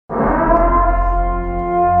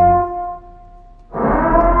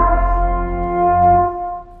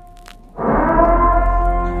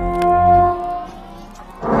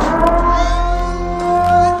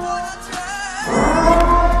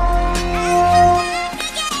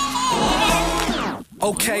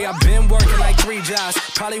Okay, I've been working like 3 jobs.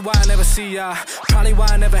 Probably why I never see ya. Probably why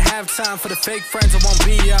I never have time for the fake friends that won't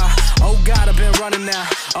be ya. Oh God, I've been running now.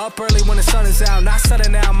 Up early when the sun is out. Not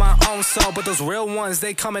setting out my own soul, but those real ones,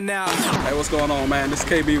 they coming out. Hey, what's going on, man? This is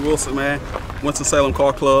KB Wilson, man. Winston-Salem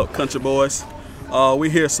Car Club, Country Boys. We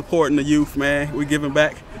here supporting the youth, man. We giving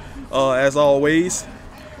back as always.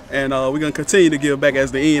 And we're going to continue to give back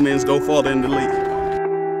as the ENNs go further in the league.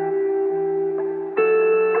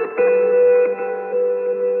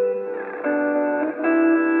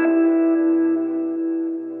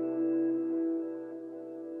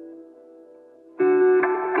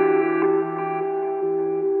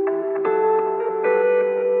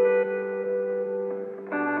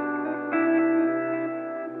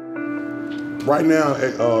 Right now,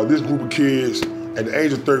 this group of kids, at the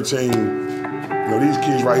age of 13, these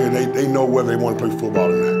kids right here, they know whether they want to play football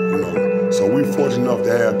or not, So we're fortunate enough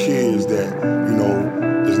to have kids that,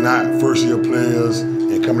 is not first-year players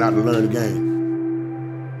and coming out to learn the game.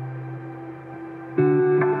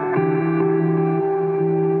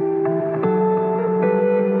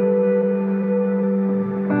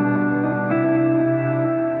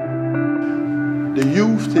 The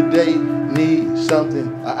youth today need something,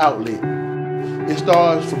 an outlet. It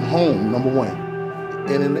starts from home, number one.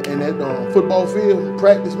 And in that football field,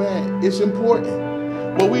 practice, man, it's important.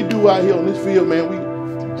 What we do out here on this field, man, we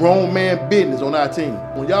grown man business on our team.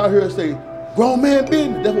 When y'all hear us say, grown man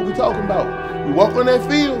business, that's what we talking about. We walk on that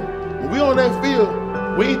field, when we on that field,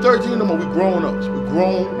 we ain't 13 no more, we grown ups, we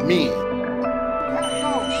grown men.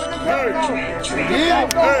 Hey,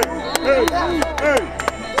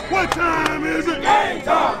 what time is it? Game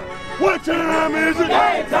time! What time is it?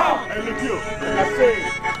 Game time! Hey, look here. I said,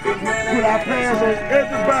 put our pants on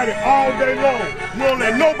everybody all day long. We don't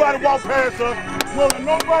let nobody walk past us. We don't let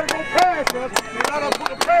nobody go past us. And let us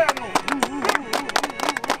put a pad on.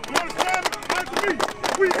 You understand me? Answer me.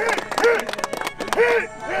 We hit, hit, hit,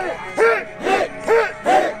 hit, hit, hit, hit,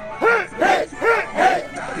 hit, hit, hit, hit.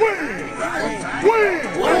 Win, win,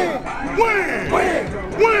 win, win,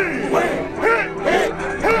 win, win, hit, hit,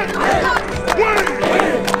 hit, hit, win.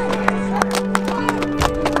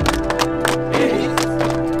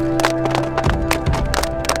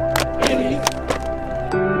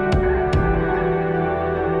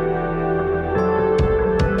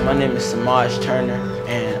 My name is Samaj Turner,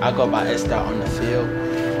 and I go by Esther on the field.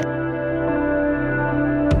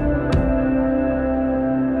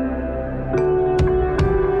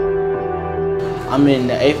 I'm in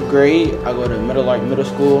the 8th grade. I go to Middle Lark Middle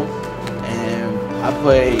School, and I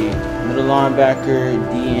play middle linebacker,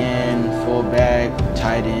 DN, fullback,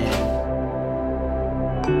 tight end.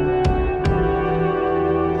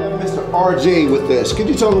 Mr. RJ with this. Could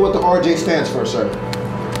you tell me what the RJ stands for, sir?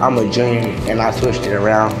 I'm a junior, and I switched it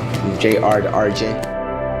around from JR to RJ.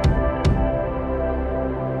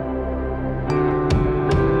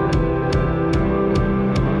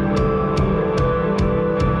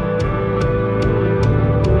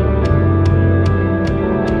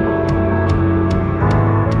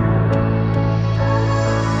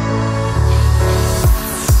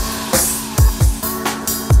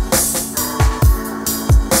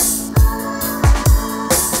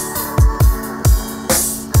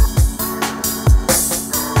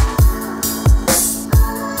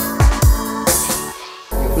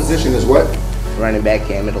 Position is what? Running back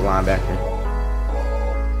and middle linebacker.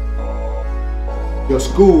 Your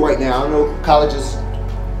school right now, I know college is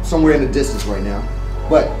somewhere in the distance right now,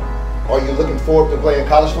 but are you looking forward to playing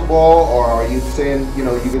college football, or are you saying, you're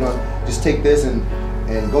gonna just take this and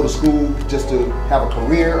go to school just to have a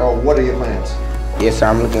career, or what are your plans? Yes, sir,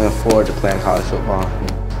 I'm looking forward to playing college football.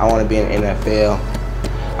 I want to be in the NFL.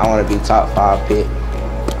 I want to be top 5 pick.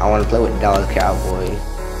 I want to play with the Dallas Cowboys.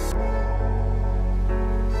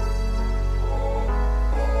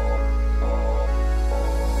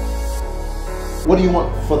 What do you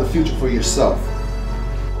want for the future for yourself?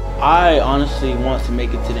 I honestly want to make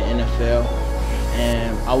it to the NFL,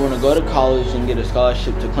 and I want to go to college and get a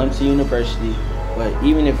scholarship to Clemson University. But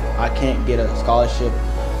even if I can't get a scholarship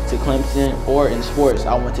to Clemson or in sports,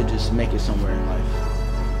 I want to just make it somewhere in life.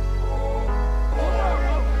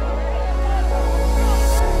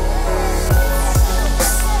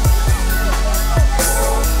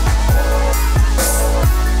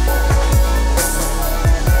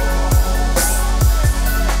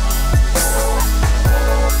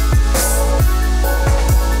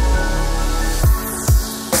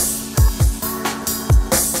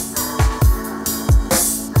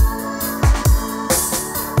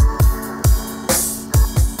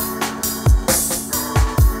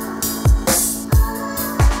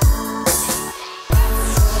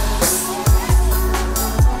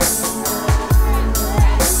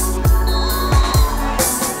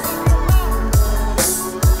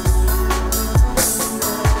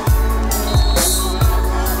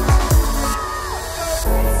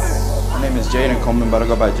 Coleman, but I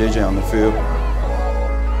go by JJ on the field.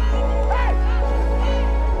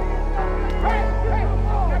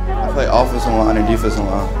 I play offensive line and defensive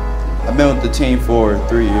line. I've been with the team for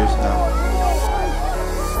 3 years now.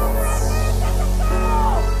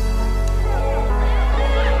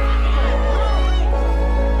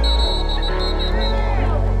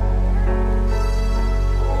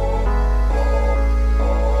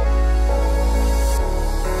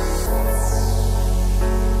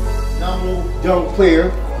 Young player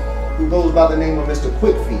who goes by the name of Mr.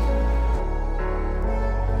 Quick Feet.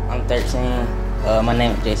 I'm 13. My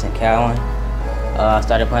name is Jason Cowan. I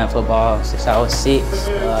started playing football since I was 6.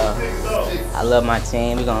 I love my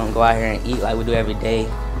team. We're gonna go out here and eat like we do every day.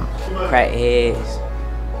 Crack heads.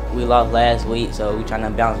 We lost last week, so we're trying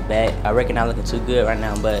to bounce back. I reckon I'm looking too good right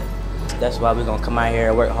now, but that's why we're gonna come out here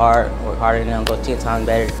and work hard, work harder than them, go 10 times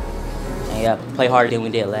better, and yeah, play harder than we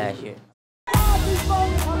did last year.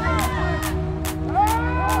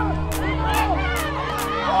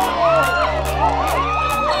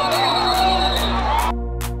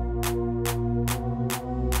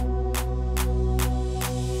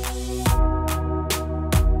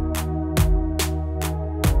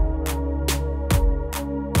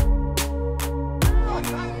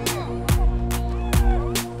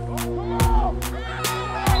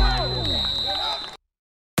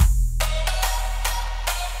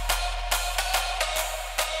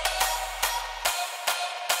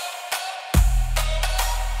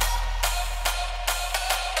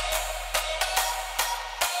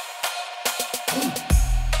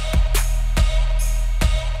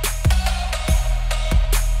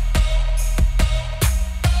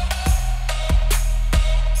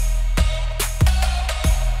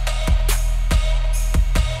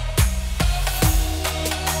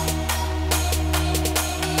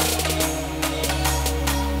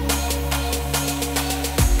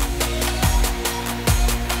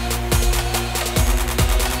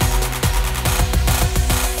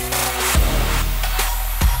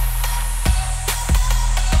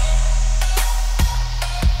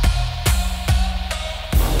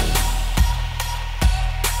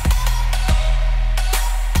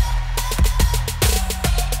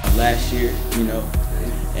 Last year, you know,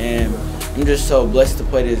 and I'm just so blessed to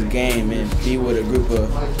play this game and be with a group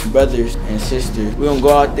of brothers and sisters. We're gonna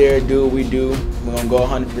go out there, do what we do. We're gonna go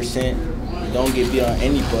 100%. Don't get beat on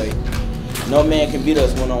any play. No man can beat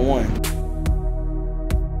us one-on-one.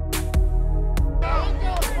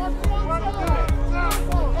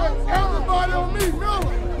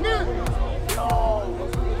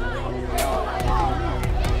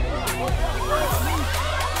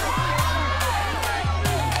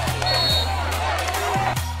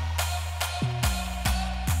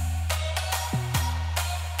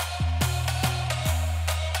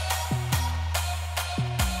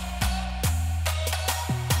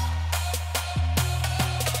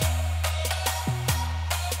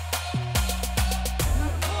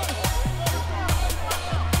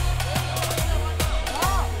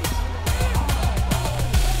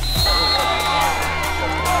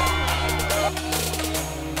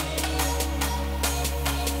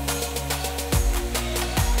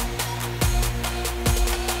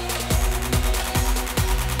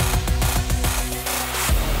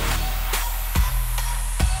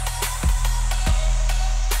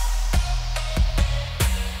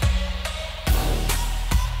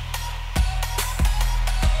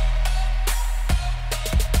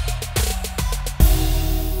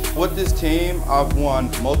 With this team, I've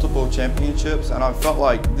won multiple championships, and I felt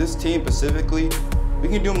like this team specifically, we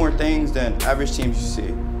can do more things than average teams you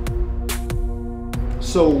see.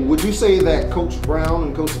 So would you say that Coach Brown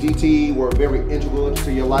and Coach DT were very integral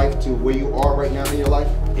to your life, to where you are right now in your life?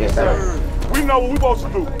 Yes, sir. We know what we're supposed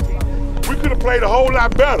to do. We could have played a whole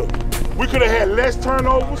lot better. We could have had less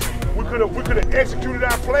turnovers. We could have executed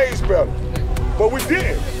our plays better. But we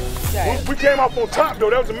didn't. We came off on top though,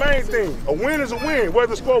 that was the main thing. A win is a win, whether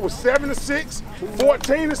the score was 7-6,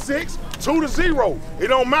 14-6, 2-0. It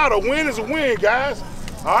don't matter, a win is a win, guys.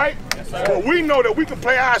 All right? Yes, but we know that we can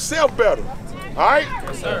play ourselves better. All right?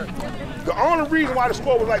 Yes, sir. The only reason why the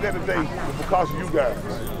score was like that today was because of you guys.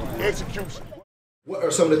 Execution. What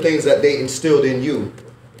are some of the things that they instilled in you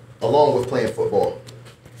along with playing football?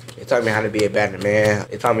 They taught me how to be a better man.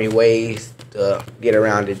 They taught me ways to get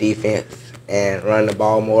around the defense and run the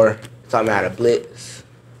ball more. They taught me how to blitz.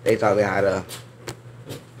 They taught me how to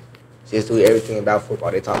just do everything about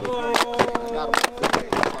football. They taught me.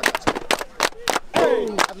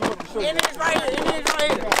 It is right here. It is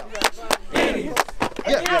right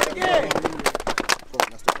here.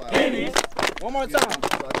 It is. One more time.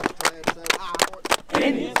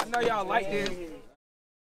 I know y'all like this.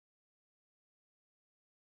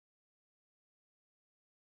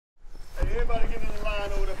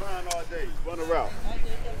 Run a route.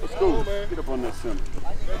 Let's go. Get up on that center.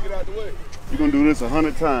 Get out the way. You're going to do this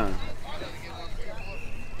 100 times.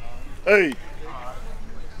 Hey.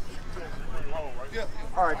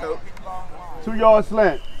 All right, coach. 2-yard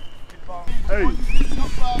slant. Hey.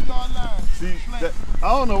 See, I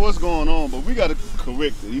don't know what's going on, but we got to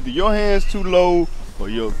correct it. Either your hand's too low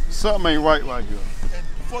or something ain't right here.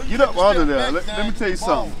 Get up out of there. Let me tell you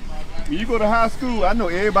something. When you go to high school, I know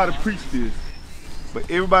everybody preach this, but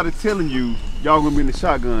everybody telling you y'all gonna be in the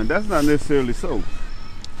shotgun. That's not necessarily so.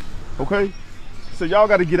 Okay? So y'all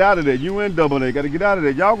got to get out of there. You and double A got to get out of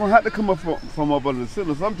there. Y'all gonna have to come up from up under the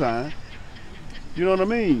center sometime. You know what I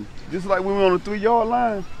mean? Just like when we're on the 3-yard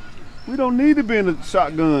line, we don't need to be in the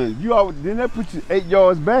shotgun. Then that puts you 8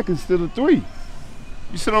 yards back instead of 3.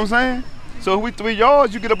 You see what I'm saying? So if we 3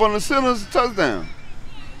 yards, you get up on the center, it's a touchdown.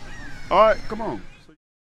 All right, come on.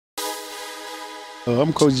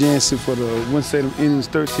 I'm Coach Jansen for the Winston-Salem Indians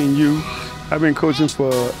 13U. I've been coaching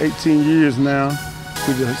for 18 years now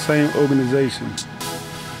with the same organization.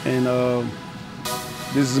 And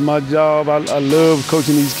this is my job. I love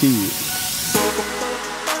coaching these kids.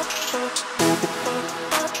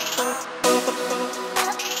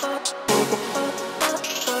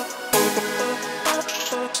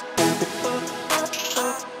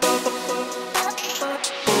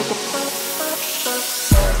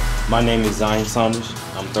 My name is Zion Saunders.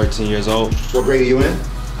 I'm 13 years old. What grade are you in?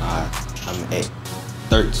 I'm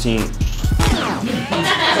 13.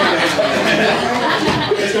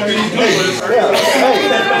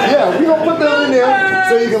 Yeah, we gonna put that in there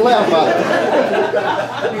so you can laugh about it.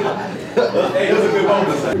 Hey, that's a good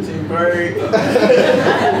moment. 13th grade.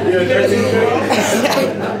 You're 13th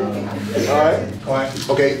grade. All right.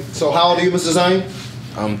 Okay, so how old are you, Mr. Zion?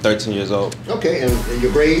 I'm 13 years old. Okay, and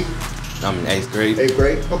your grade? I'm in 8th grade. 8th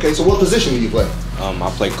grade. Okay, so what position do you play?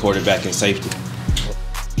 I play quarterback and safety.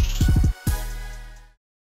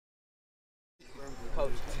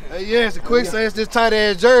 Hey, yeah, it's a quick sense. This tight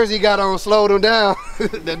ass jersey he got on slowed him down.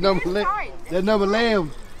 that number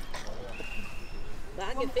lamb.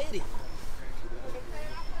 I can fit it.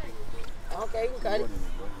 Okay, you can cut it.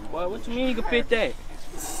 Boy, what you mean you can fit that?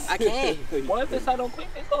 I can. Boy, if this tight on quick,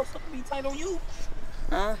 it's gonna be tight on you.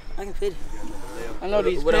 I can fit it. I know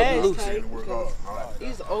these pads tight.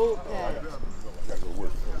 These old pads.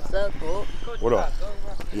 What's up, Bob? What up?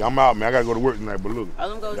 Yeah, I'm out, man. I gotta go to work tonight, but look,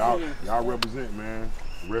 y'all represent, man.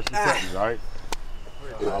 Rest in Texas, all right?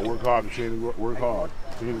 I work hard, continue to work hard.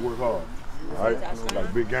 Continue to work hard, all right? Got a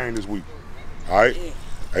big game this week, all right?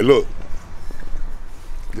 Hey, look.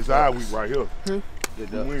 This is our week right here. We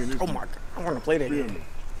win this Oh my God, I want to play that game.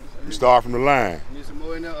 We start from the line. Need some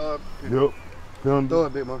more in there? Yep. Throw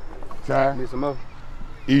it, big man. Ty. Need some more.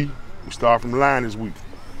 E. We start from the line this week.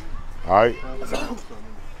 All right?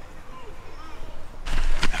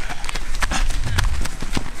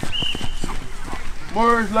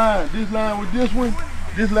 Merge line. This line with this one.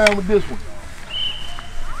 This line with this one.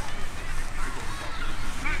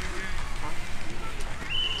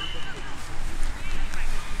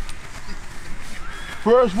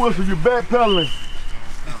 First whistle, you're backpedaling.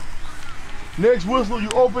 Next whistle, you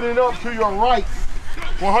open it up to your right.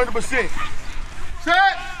 100%.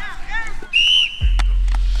 Set!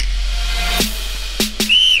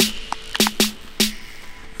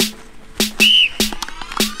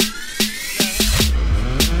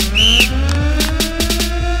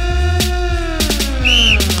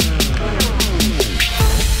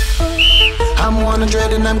 I'm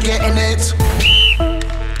 100 and I'm getting it.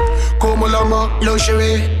 Como Lomo,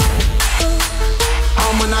 luxury.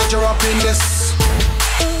 I'm a manager up in this.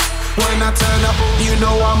 When I turn up, you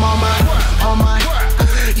know I'm on my.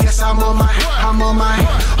 Yes, I'm on my.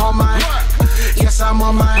 Yes, I'm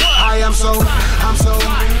on my. I'm so.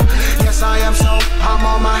 Yes, I am so. I'm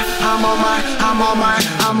on my.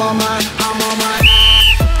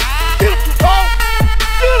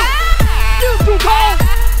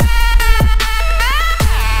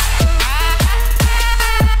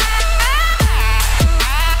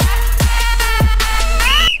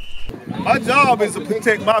 My job is to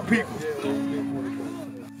protect my people.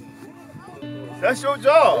 That's your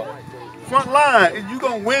job. Front line, is you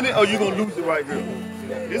gonna win it or you gonna lose it right here.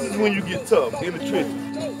 This is when you get tough, in the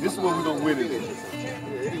trenches. This is where we're gonna win it.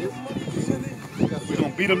 We're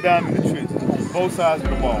gonna beat them down in the trenches. Both sides of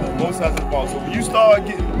the ball, So when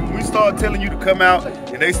we start telling you to come out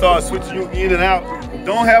and they start switching you in and out,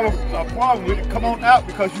 don't have a problem with it. Come on out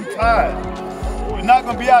because you're tired. You're not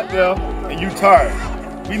gonna be out there and you're tired.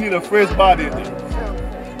 We need a fresh body in there.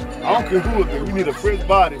 I don't care who it is, we need a fresh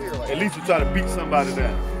body, at least to try to beat somebody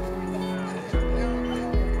down.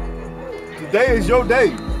 Today is your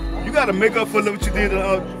day. You You got to make up for what you did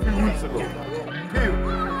a few weeks ago. Period.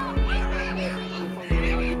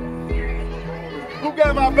 Who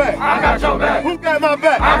got my back? I got your back. Who got my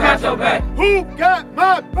back? I got your back. Who got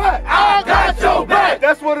my back? I got your back.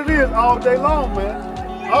 That's what it is all day long,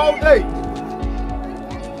 man. All day.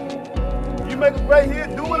 You make a great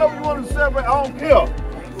hit, do whatever you want to celebrate. I don't care.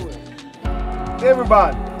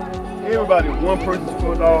 Everybody, one person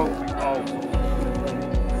scores all.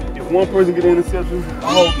 If one person get interception,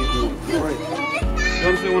 all get one. Right. You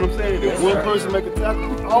understand what I'm saying? If one person make a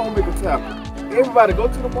tackle, all make a tackle. Everybody go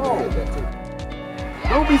to the ball.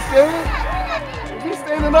 Don't be scared. If he's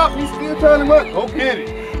standing up, he's still turning up. Go get it.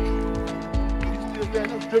 He's still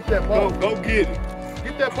standing up, strip that ball. Go get it.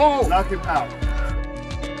 Get that ball. Knock him out.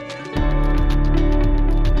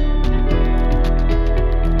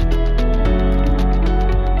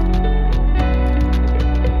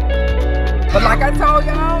 But like I told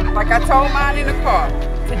y'all, like I told mine in the car,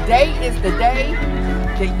 today is the day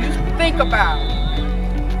that you think about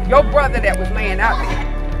your brother that was laying out there.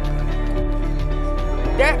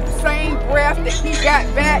 That same breath that he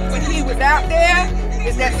got back when he was out there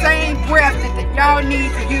is that same breath that y'all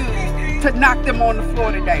need to use to knock them on the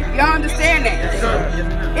floor today. Y'all understand that? Yes, sir.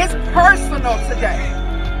 It's personal today.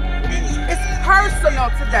 It's personal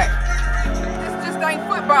today. This just ain't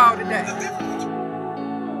football today.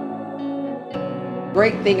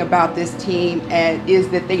 Great thing about this team is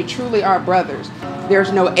that they truly are brothers.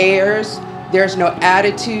 There's no airs, there's no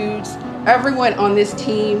attitudes. Everyone on this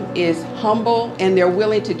team is humble and they're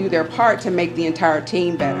willing to do their part to make the entire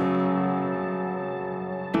team better.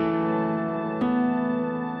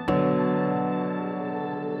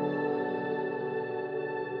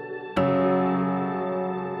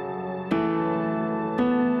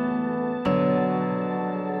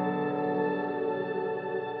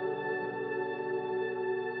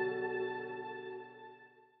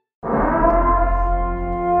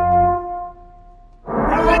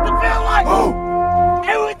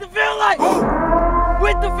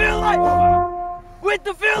 With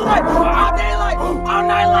the feel like, all day like, all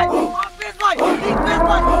night like, offense like, defense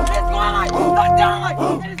like, it's going like, touchdown like,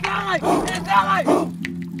 it is down like, it is down like.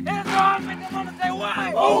 It's wrong, make them wanna say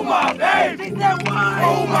why. Oh my babe. She said why.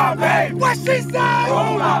 Oh my babe. What she say?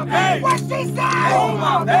 Oh my babe. What she say? Oh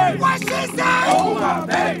my babe. What she say? Oh my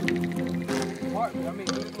babe. I mean,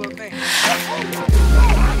 do this little thing. I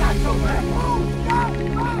got your back.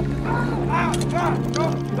 I got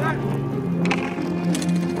your back.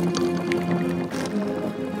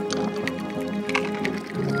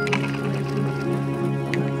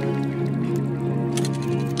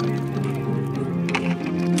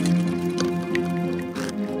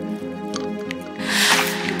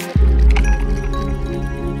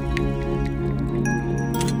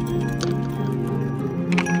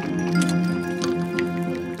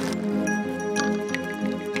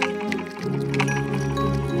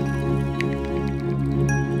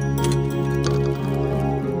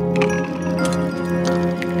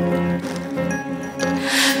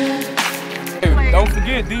 Don't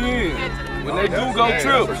forget, DN, when they do go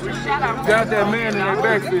trips, you got that man in their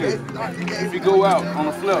backfield if you go out on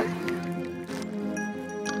the flip.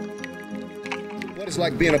 What is it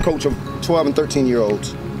like being a coach of 12 and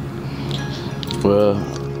 13-year-olds? Well,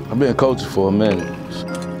 I've been coaching for a minute.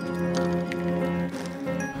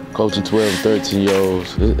 Coaching 12 and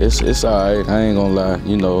 13-year-olds, it's all right, I ain't gonna lie.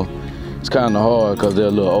 You know, it's kind of hard because they're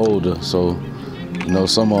a little older, so, you know,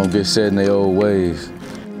 some of them get set in their old ways.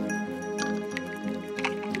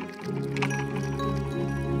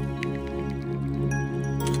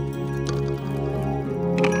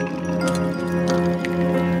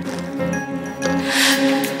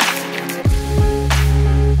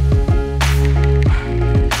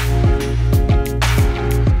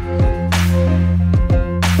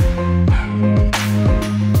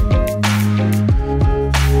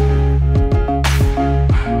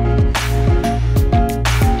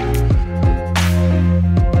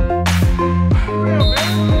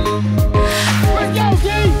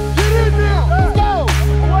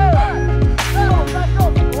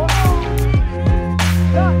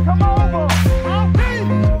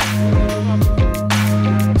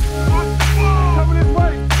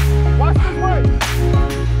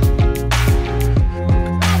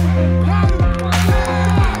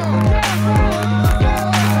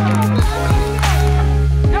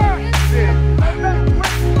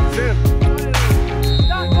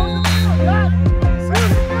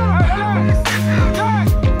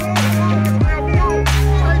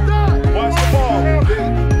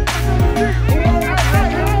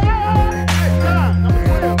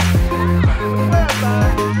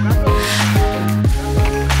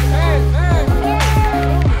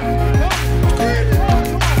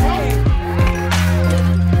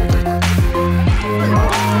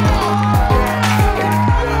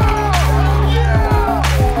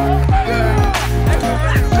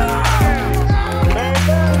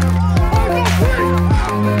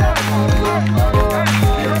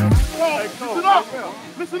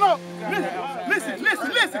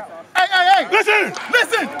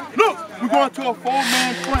 a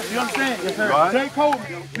four-man front. You understand? Yes, sir. Right. Take hold.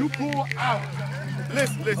 You pull out.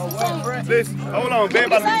 Listen. Hold on, babe.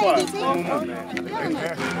 About to be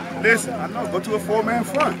quiet. Listen, I know. Go to a four-man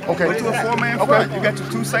front. Okay. Go to a four-man front. You got your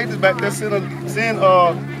two safeties back there. Send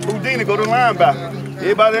Houdini go to linebacker.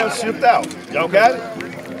 Everybody else shift out. Y'all got it?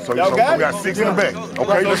 So Y'all got we got 6 in the back.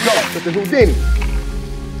 Okay, let's go. Mr. Houdini,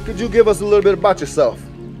 could you give us a little bit about yourself?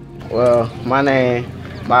 Well, my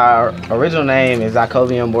original name is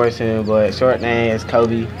Jacobian Borson, but short name is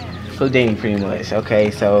Kobe Houdini, pretty much. Okay,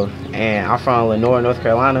 so, and I'm from Lenore, North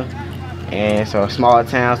Carolina, and so a small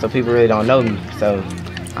town, so people really don't know me. So,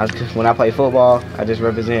 when I play football, I just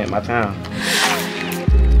represent my town.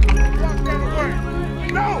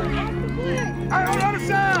 No! Hey, on the other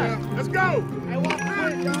side! Let's go!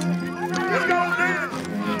 Let's go, man!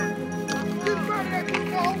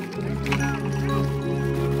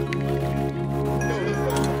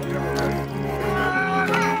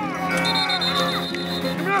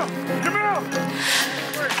 Come here!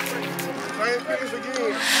 Same finish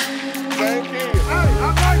again. Same kid. Hey, I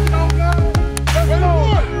like it, old guy. Let's go!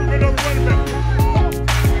 Bring up running back.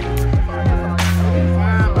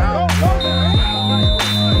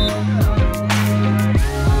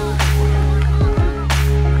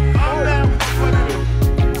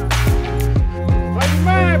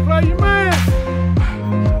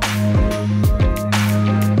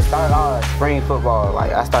 Spring football,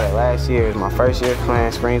 like I started last year, it was my first year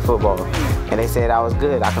playing spring football, and they said I was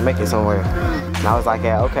good, I could make it somewhere, and I was like,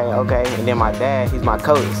 yeah, okay, and then my dad, he's my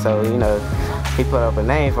coach, so you know, he put up a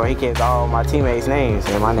name for it. He kept all my teammates' names,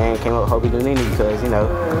 and my name came up Hobi Dunini because, you know,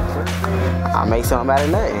 I make something out of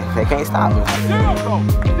nothing. They can't stop me.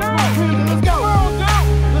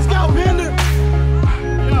 Let's go, Bender!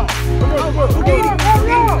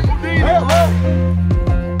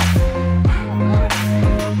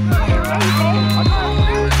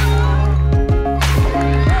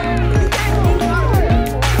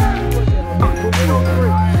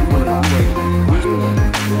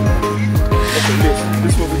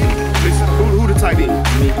 Who the tight end?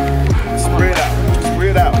 Me. Spread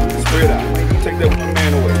out. Take that one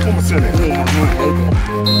man away. Come on, center. Come on.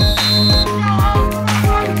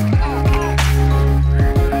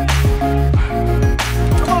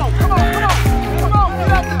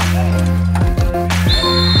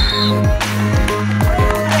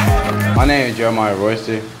 My name is Jeremiah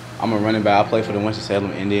Royster. I'm a running back. I play for the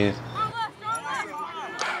Winston-Salem Indians.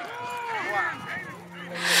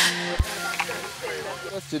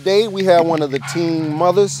 Today we have one of the team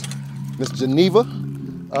mothers, Miss Geneva.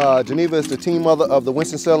 Geneva is the team mother of the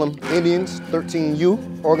Winston-Salem Indians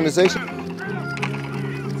 13U organization.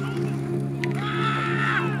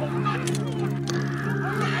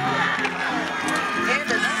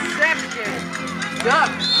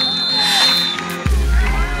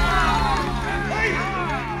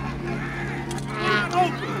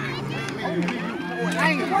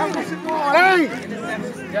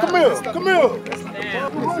 Come here.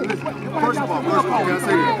 First of all,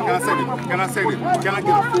 can I say this? Can I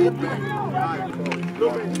get a full back?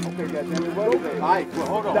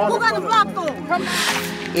 Who got the block for?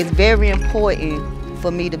 It's very important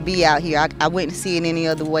for me to be out here. I wouldn't see it any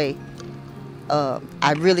other way.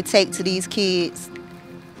 I really take to these kids.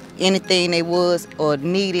 Anything they was or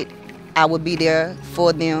needed, I would be there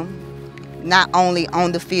for them, not only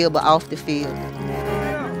on the field, but off the field.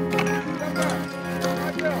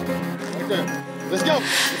 Let's go.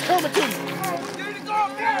 It's coming to you.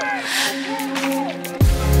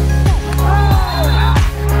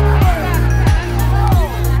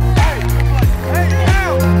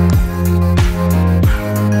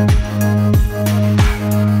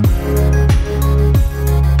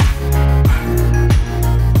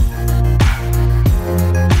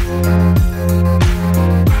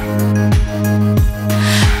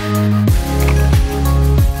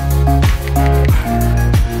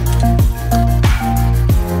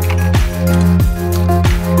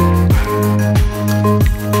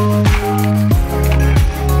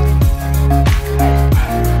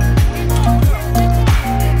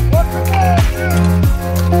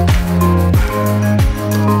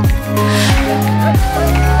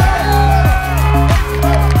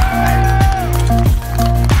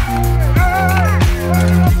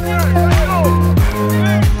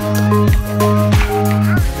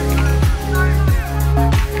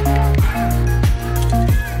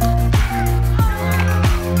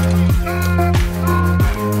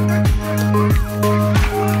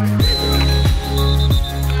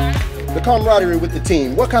 Camaraderie with the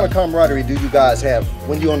team. What kind of camaraderie do you guys have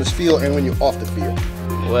when you're on this field and when you're off the field?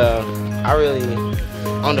 Well,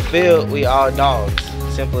 on the field, we all dogs.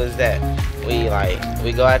 Simple as that.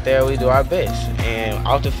 we go out there, we do our best, and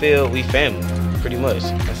off the field, we family, pretty much.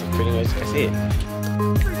 That's it.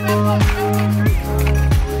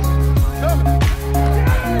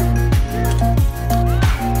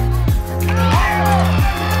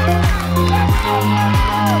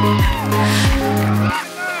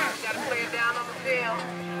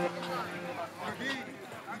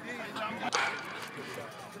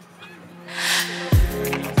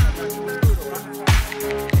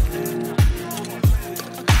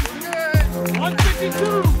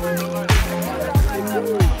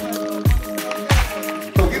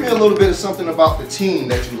 Give me a little bit of something about the team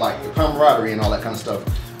that you like, the camaraderie and all that kind of stuff.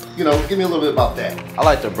 You know, give me a little bit about that. I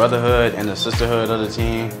like the brotherhood and the sisterhood of the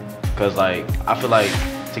team, because like I feel like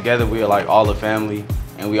together we are like all a family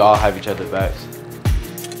and we all have each other's backs.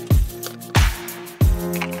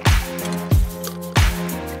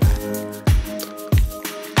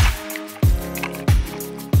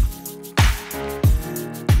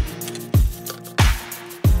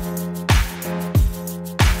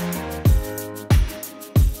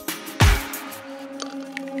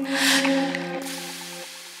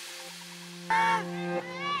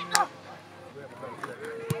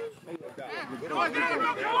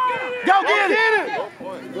 Go get it!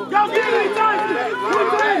 Go get it!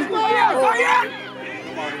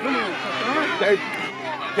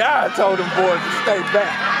 God told them boys to stay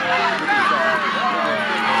back.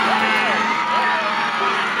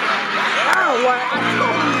 I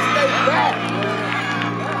told them to stay back.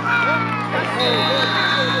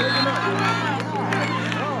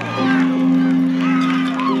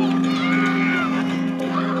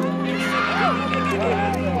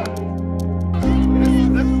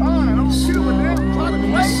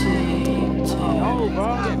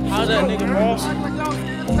 How's that nigga, bro?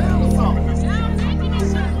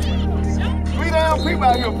 3 down people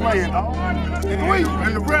out here playing, dog. 3,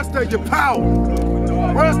 and the rest of your power.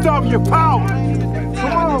 Rest of your power.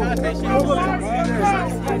 Come on.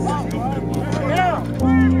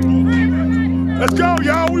 Let's go,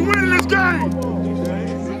 y'all. We winning this game.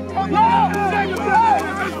 Come on.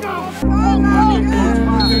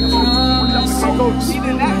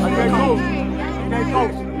 Let's go.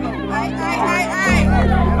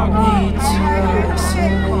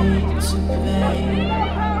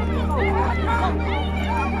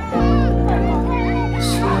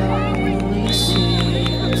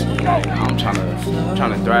 I'm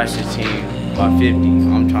trying to thrash this team by 50.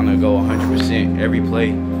 I'm trying to go 100% every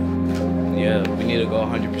play. Yeah, we need to go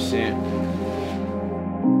 100%.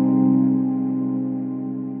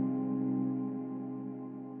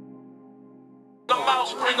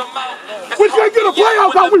 We can't get a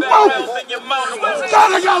playoff because we focused. Y'all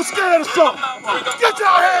like y'all scared or something. Get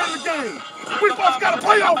y'all head in the game. We supposed to got a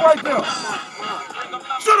playoff right there.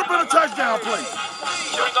 Should have been a touchdown play.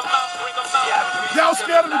 Y'all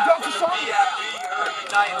scared of the ducks or something?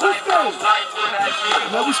 Who's scared?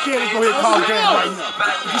 No, we scared to go ahead and call the game right now.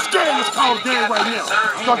 If you're scared, let's call the game right now.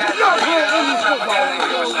 Because we're not playing Indian football.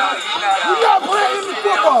 We're not playing Indian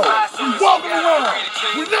football. We're walking around.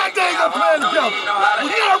 We're not getting up playing together.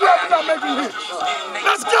 We're not rapping, not making hits.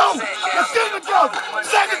 Let's go. Let's get it together.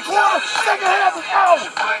 Second quarter, second half is out.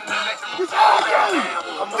 It's all game.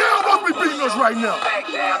 They don't want to be beating us right now.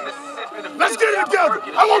 Let's get it together.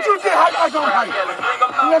 I want you to get hype like I'm hype.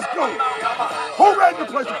 Let's go. Who ready to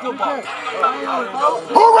play some football?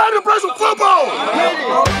 Who ready to play some football?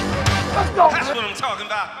 Let's go. That's what I'm talking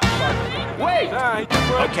about. Wait.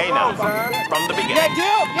 Okay, now, from the beginning. Yeah,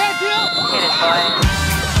 deal. Hit it, boy.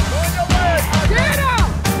 Get him.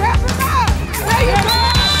 Pass him out. There you go.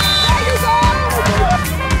 There you go.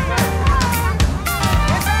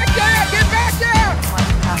 Get back there.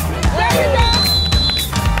 There you go.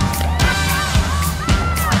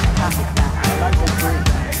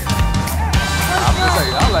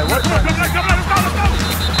 I'm like, what?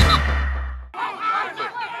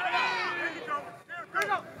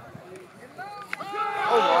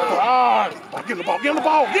 Oh, God. Get the ball, get the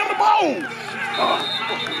ball, get the ball!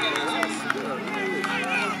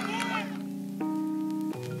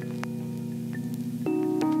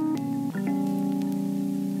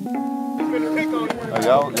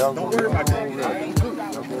 Y'all don't worry about that.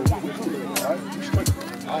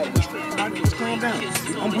 All right, we straight. Just calm down.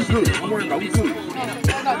 We good. Don't worry about it. We good.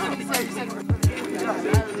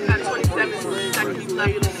 27 seconds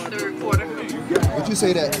left in the third quarter. Would you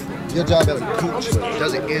say that your job as a coach,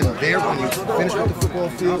 does it end there when you finish with the football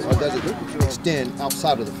field, or does it extend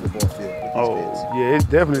outside of the football field? Oh, yeah, it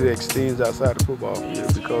definitely extends outside the football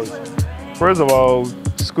field because, first of all,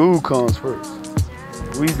 school comes first.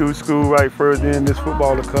 We do school right first, then this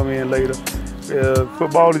football will come in later.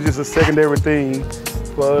 Football is just a secondary thing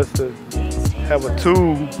for us to have a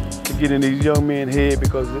tool to get in these young men's head,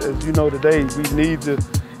 because as you know today, we need to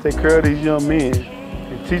take care of these young men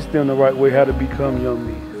and teach them the right way how to become young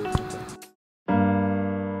men.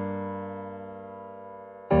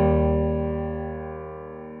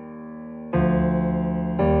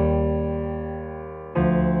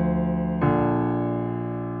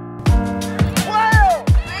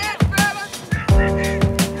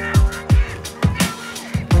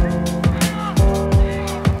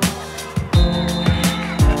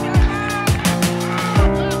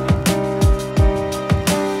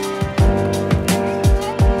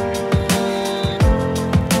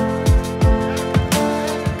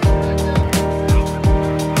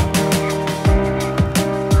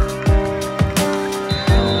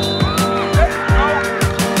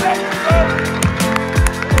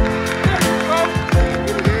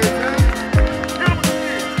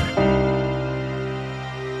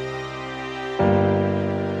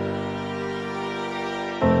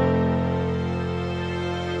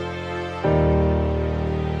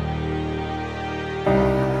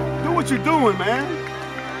 What you doing, man?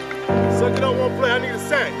 Suck it on one play. I need a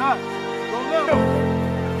sack. Nah, go low.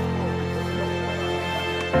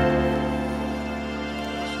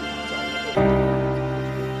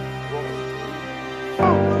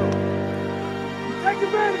 Take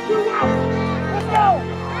advantage. Do well. Let's go.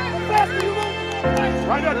 Faster you move.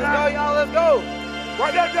 Right there, let's go, y'all. Let's go.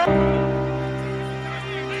 Right there, down.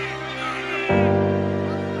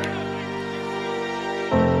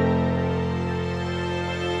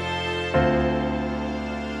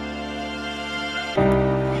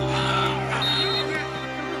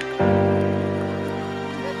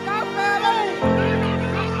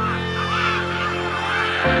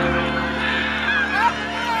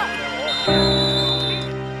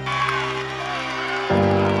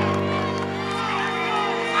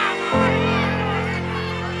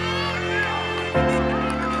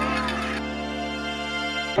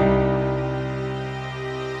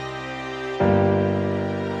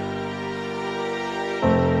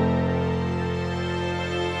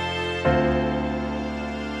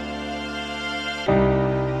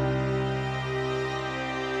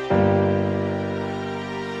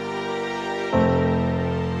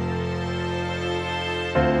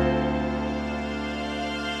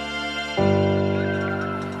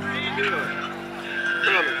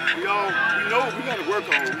 We got to work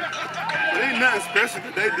on it. It ain't nothing special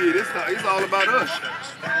that they did. It's all about us.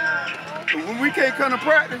 But when we can't come to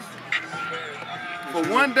practice for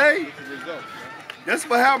one day, that's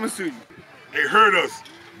what happens to you. They hurt us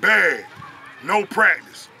bad. No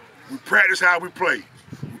practice. We practice how we play.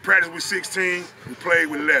 We practice with 16, we played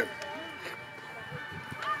with 11.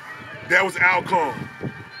 That was the outcome.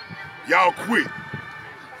 Y'all quit.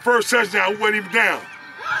 First touchdown, we wasn't even down.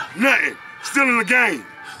 Nothing. Still in the game.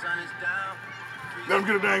 Let them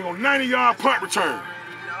get a dang on 90-yard punt return.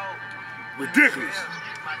 Ridiculous.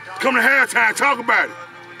 Come to halftime, talk about it.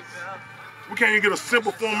 We can't even get a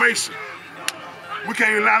simple formation. We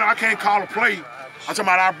can't even I can't call a play. I'm talking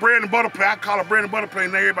about our bread and butter play. I call a bread and butter play,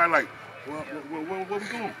 and everybody like, what we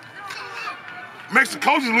doing? Makes the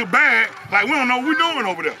coaches look bad, like we don't know what we're doing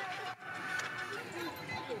over there.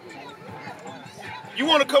 You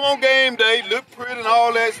want to come on game day, look pretty and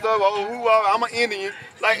all that stuff. Oh, I'm an Indian.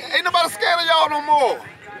 Like, ain't nobody scared of y'all no more.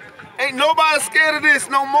 Ain't nobody scared of this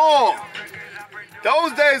no more.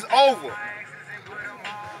 Those days over.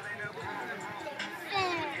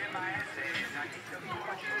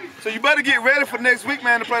 So you better get ready for next week,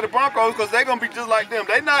 man, to play the Broncos, because they're going to be just like them.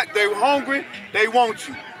 They're hungry, they want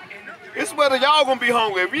you. It's whether y'all going to be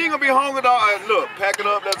hungry. If you ain't going to be hungry, dog, look, pack it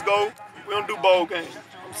up, let's go. We don't do bowl games.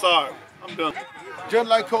 I'm sorry, I'm done. Just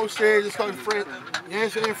like Coach said, just Coach Fred,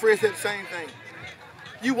 Yancey and Fred said the same thing.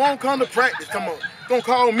 You won't come to practice, come on. Don't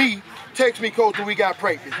call me, text me, Coach, when we got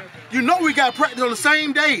practice. You know we got practice on the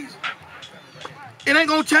same days. It ain't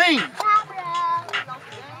gonna change.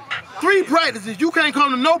 3 practices, you can't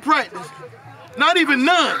come to no practice. Not even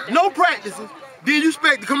none, no practices. Then you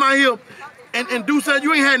expect to come out here and do something.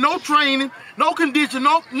 You ain't had no training, no condition,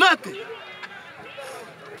 no nothing.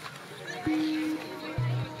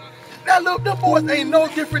 That little, them boys ain't no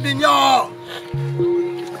different than y'all.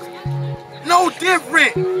 No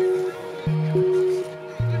different.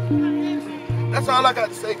 That's all I got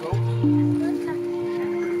to say, Coach.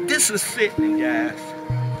 This is sickening, guys.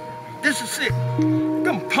 This is sickening.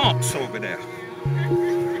 Them punks over there.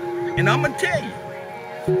 And I'm going to tell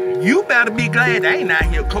you, you better be glad I ain't out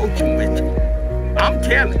here coaching with you. I'm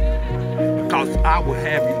telling you. Because I will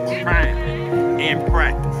have you crying in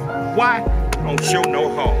practice. Why? Don't show no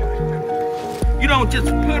heart. You don't just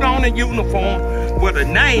put on a uniform with a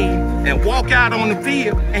name and walk out on the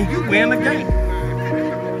field and you win a game.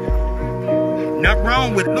 Nothing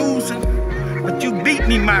wrong with losing, but you beat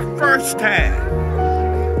me my first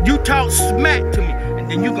time. You talk smack to me, and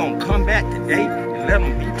then you gonna come back today and let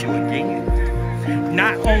them beat you again.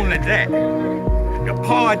 Not only that, the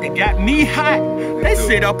part that got me hot, they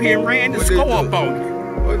sit up here and ran the score up on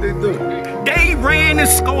you. What they do? They ran the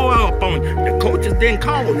score up on you. The coaches didn't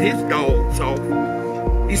call his dogs off.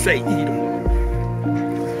 He say, eat them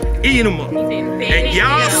up. Eat them up. And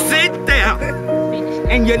y'all sit there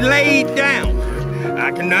and you laid down.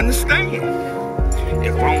 I can understand.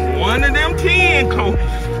 If I'm one of them 10 coaches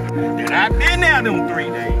that I've been there them 3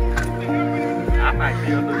 days, I might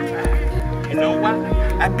be a little tired. You know why?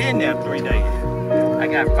 I've been there 3 days. I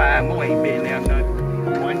got 5 more, ain't been there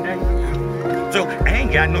nothing 1 day. So I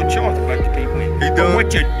ain't got no choice but to be winning. But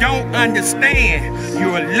what you don't understand,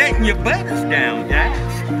 you're letting your buddies down,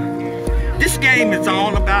 guys. This game is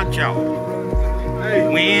all about y'all.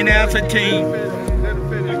 Win as a team,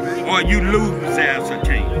 or you lose as a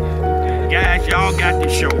team. Guys, y'all got to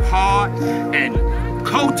show hard, and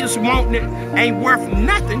coaches wanting it ain't worth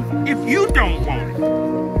nothing if you don't want it.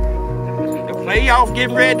 The playoffs get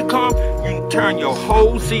ready to come, you can turn your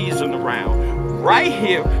whole season around. Right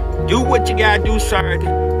here, do what you gotta do Saturday,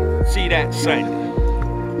 see that Sunday.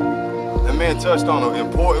 That man touched on an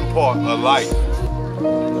important part of life.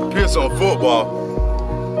 Piss on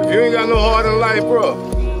football. If you ain't got no heart in life, bro,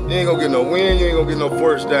 you ain't gonna get no win, you ain't gonna get no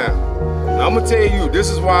first down. Now, I'm gonna tell you, this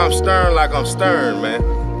is why I'm stern like I'm stern, man.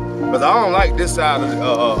 Because I don't like this side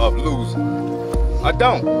of losing. I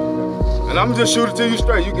don't. And I'm just shoot it to you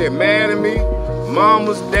straight. You get mad at me,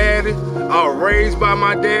 mama's daddy. I was raised by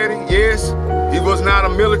my daddy, yes. He was not a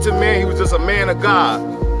militant man, he was just a man of God.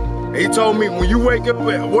 And he told me, when you wake up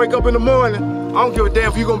in the morning, I don't give a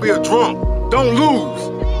damn if you're gonna be a drunk. Don't lose.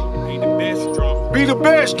 Be the best drunk. Be the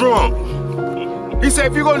best drunk. He said,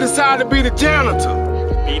 if you're gonna decide to be the janitor,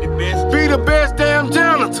 be the best damn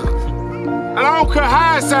janitor. And I don't care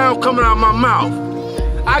how it sounds coming out of my mouth.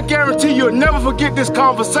 I guarantee you'll never forget this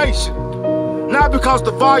conversation. Not because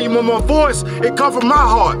the volume of my voice, it comes from my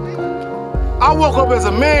heart. I woke up as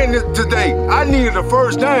a man today. I needed a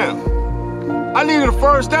first down. I needed a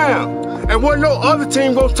first down. And wasn't no other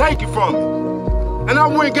team gonna take it from me. And I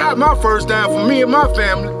went and got my first down for me and my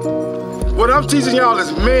family. What I'm teaching y'all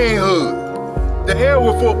is manhood. The hell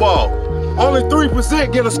with football. Only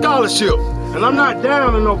 3% get a scholarship. And I'm not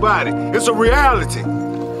down on nobody. It's a reality.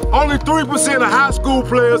 Only 3% of high school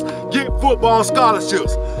players get football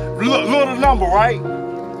scholarships. Little number, right?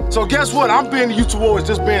 So guess what? I'm bending you towards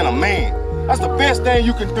just being a man. That's the best thing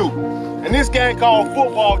you can do. And this game called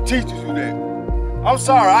football teaches you that. I'm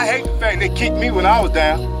sorry, I hate the fact they kicked me when I was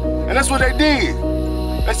down. And that's what they did.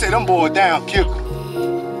 They said, them boys down, kick them.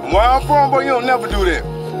 And where I'm from, boy, you don't never do that.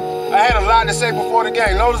 I had a lot to say before the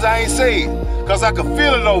game. Notice I ain't say it, because I could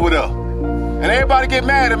feel it over there. And everybody get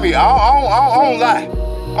mad at me. I don't lie.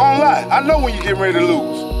 I don't lie. I know when you get ready to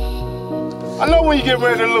lose. I know when you get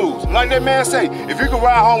ready to lose. Like that man say, if you can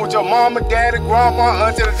ride home with your mama, daddy, grandma,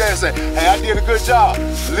 auntie, and dad, say, hey, I did a good job.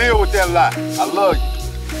 Live with that lie. I love you.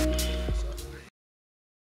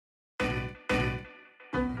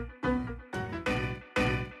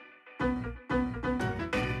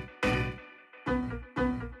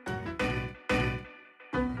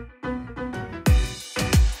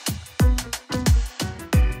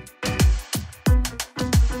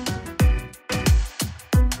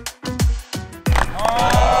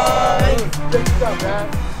 Check this out, guys.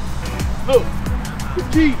 Look, the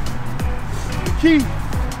key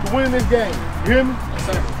to winning this game, you hear me? Yes,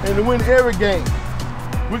 sir. And to win every game,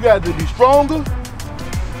 we got to be stronger,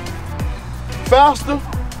 faster,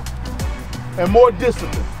 and more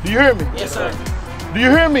disciplined. Do you hear me? Yes, sir. Do you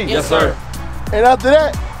hear me? Yes, sir. And after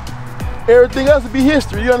that, everything else will be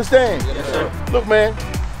history, you understand? Yes, sir. Look, man,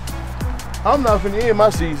 I'm not finna end my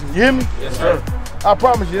season, you hear me? Yes, sir. I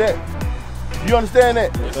promise you that. You understand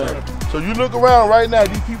that? Yes, sir. So you look around right now,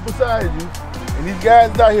 these people beside you, and these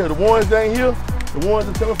guys out here, the ones that ain't here, the ones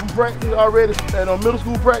that coming from practice already, that on middle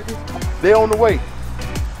school practice, they on the way.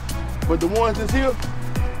 But the ones that's here,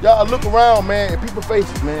 y'all look around, man, at people's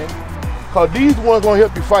faces, man. Cause these ones gonna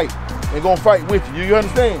help you fight, and gonna fight with you. You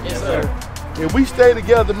understand? Yes, sir. If we stay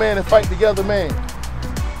together, man, and fight together, man,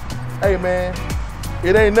 hey, man,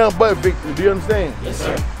 it ain't nothing but victory. Do you understand? Yes,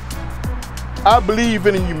 sir. I believe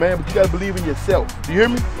in you, man, but you gotta believe in yourself. Do you hear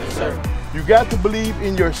me? Yes, sir. You got to believe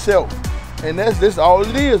in yourself. And that's all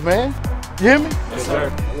it is, man. You hear me? Yes,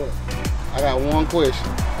 sir. I got one question.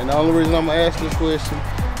 And the only reason I'm gonna ask this question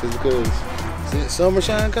is because since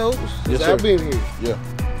Summershine Coach, since I've been here,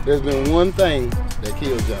 there's been one thing that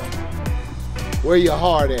kills y'all. Where your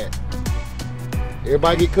heart at?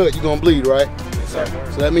 Everybody get cut, you gonna bleed, right? Yes, Yes,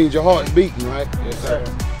 sir. So that means your heart's beating, right? Yes, sir.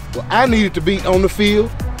 Well, I needed to beat on the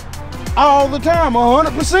field all the time,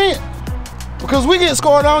 100%. Because we get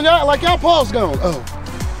scored on, y'all like y'all pulse gone. Oh,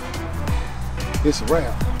 it's a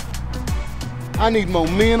wrap. I need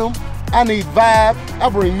momentum. I need vibe. I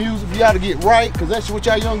bring music for y'all to get right, because that's what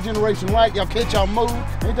y'all young generation like. Y'all catch y'all mode.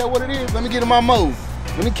 Ain't that what it is? Let me get in my mode.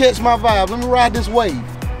 Let me catch my vibe. Let me ride this wave.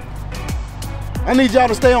 I need y'all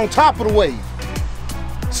to stay on top of the wave.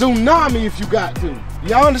 Tsunami if you got to.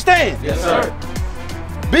 Y'all understand? Yes, sir.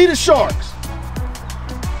 Be the sharks.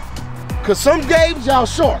 Because some games, y'all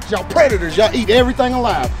sharks, y'all predators, y'all eat everything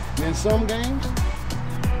alive. And in some games,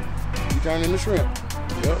 you turn into shrimp.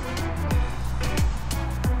 Yep.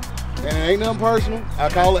 And it ain't nothing personal. I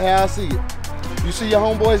call it how I see it. You see your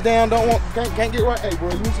homeboys down, can't get right. Hey, bro,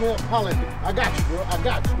 you need some help? Holler at me. I got you, bro. I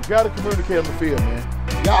got you. You gotta communicate on the field, man.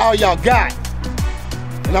 All y'all got.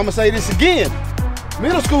 And I'm gonna say this again.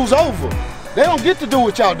 Middle school's over. They don't get to do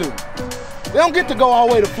what y'all do. They don't get to go all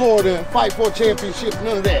the way to Florida and fight for a championship,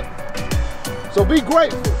 none of that. So be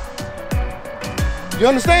grateful. You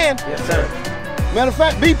understand? Yes, sir. Matter of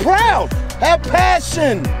fact, be proud. Have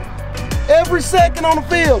passion. Every second on the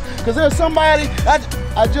field. Because there's somebody,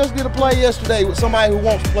 I just did a play yesterday with somebody who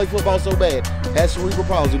wants to play football so bad. Has cerebral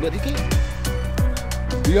palsy, but he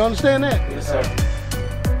can't. Do you understand that? Yes, sir.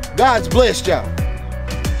 God's blessed y'all.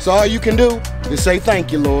 So all you can do is say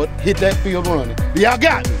thank you, Lord. Hit that field running. Y'all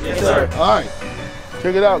got me? Yes, sir. All right.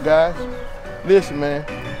 Check it out, guys. Listen, man.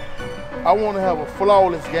 I want to have a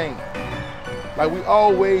flawless game. Like we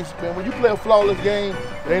always, man, when you play a flawless game,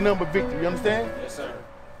 it ain't nothing but victory. You understand? Yes, sir.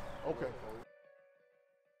 Okay.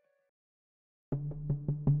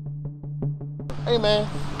 Hey, man.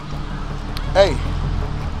 Hey,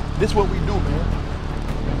 this is what we do,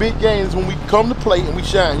 man. Big games when we come to play and we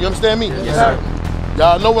shine. You understand me? Yes, sir.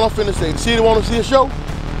 Y'all know what I'm finna say. The city want to see a show?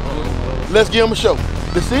 Let's give them a show.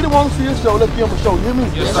 The city want to see a show. Let's give them a show. You hear me?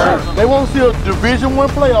 Yes, sir. They want to see a Division I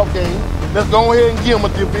playoff game. Let's go ahead and give them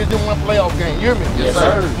a Division I playoff game. You hear me? Yes,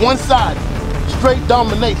 sir. One-sided, straight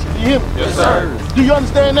domination. You hear me? Yes, sir. Do you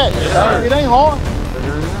understand that? Yes, sir. It ain't hard.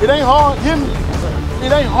 It ain't hard. You hear me?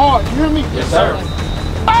 It ain't hard. You hear me? Yes, sir.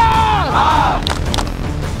 Ah!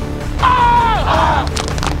 Ah! Ah!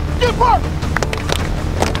 Get perfect.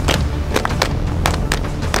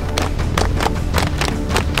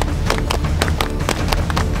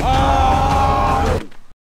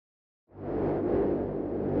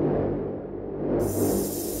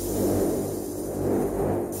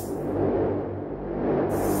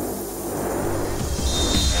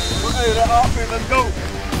 Hey, the offense, let's go.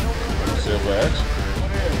 Set for action.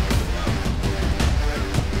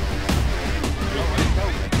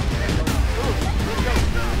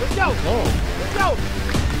 Let's go. Let's go.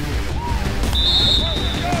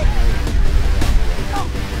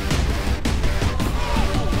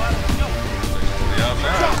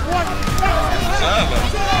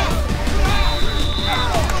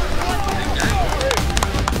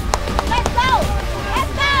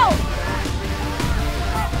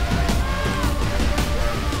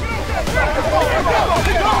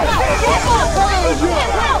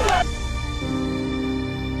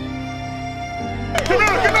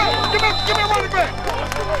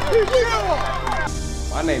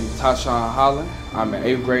 My name is Tashawn Holland. I'm in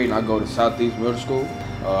 8th grade and I go to Southeast Middle School.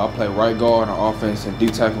 I play right guard on offense and D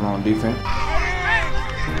tackle on defense.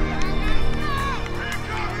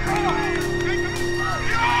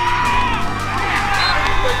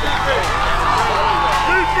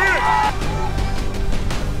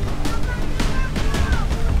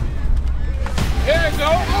 There it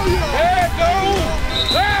goes. There it goes.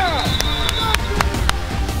 Yeah.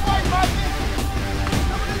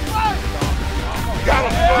 Got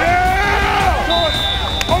him. Yeah.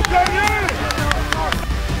 Okay, yeah.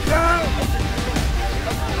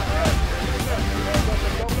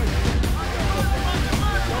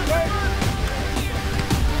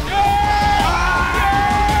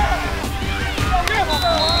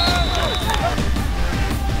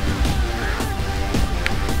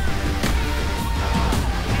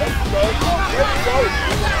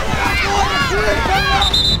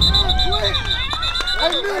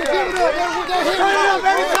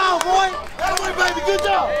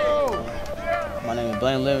 My name is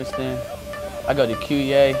Blaine Livingston. I go to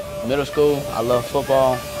QEA Middle School. I love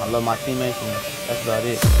football. I love my teammates, and that's about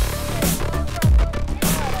it.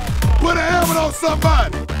 Put a helmet on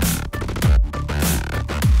somebody.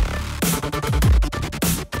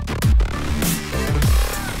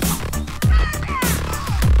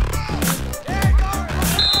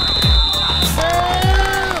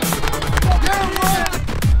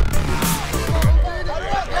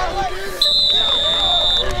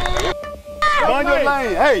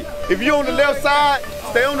 If you're on the left side,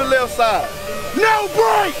 stay on the left side. No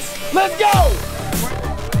brakes! Let's go!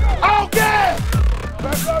 All gas!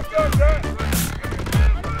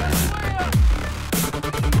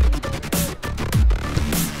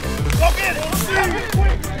 Go get it!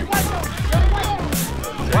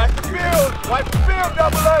 Wipe the field! Wipe the field,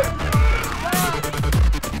 Double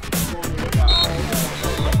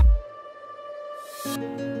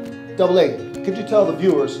A! Double A, could you tell the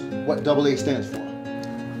viewers what Double A stands for?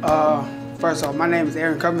 First off, my name is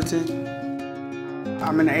Aaron Covington.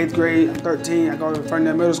 I'm in the 8th grade, I'm 13. I go to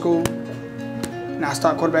Ferndale Middle School. And I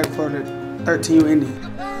start quarterback for the 13U Indians.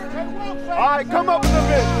 All right, come up a little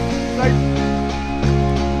bit.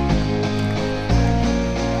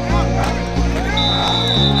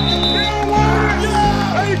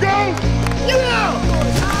 There you go. Yeah.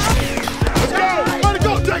 Let's go. Way to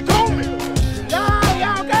go, Jake Coleman.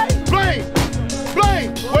 Y'all okay? Blaine,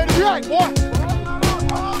 where the at, boy?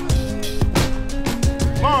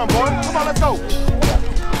 Come on, boy. Come on, let's go.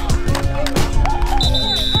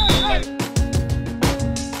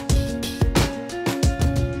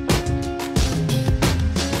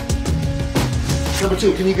 Number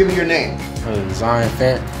 2, can you give me your name? Zion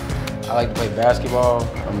Fent. I like to play basketball.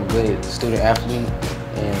 I'm a good student athlete,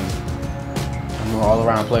 and I'm an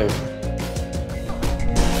all-around player.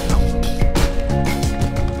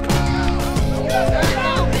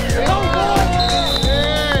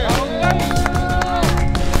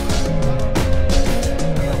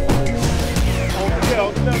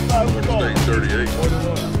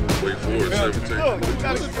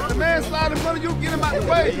 The man slide in front of you, get him out the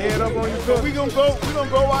way. Head up on you. We gonna go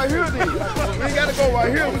right here then. We ain't gotta go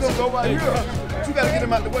right here, we gonna go right here. But you gotta get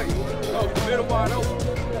him out the way. Oh, the middle wide open.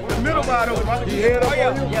 The middle wide open, right? He head up on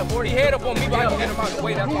you? Yeah, 40 head up on me, but I can get him out the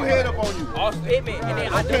way. Who head up on you? Austin Pittman, and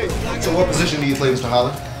then I do. So what position do you play, Mr.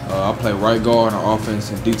 Holland? I play right guard on offense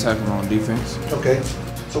and D tackle on defense. Okay.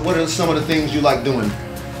 So what are some of the things you like doing?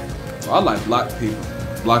 I like blocking people.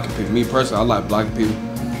 Me personally, I like blocking people,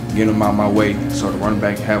 getting them out of my way so the running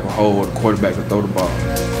back can have a hole or the quarterback to throw the ball.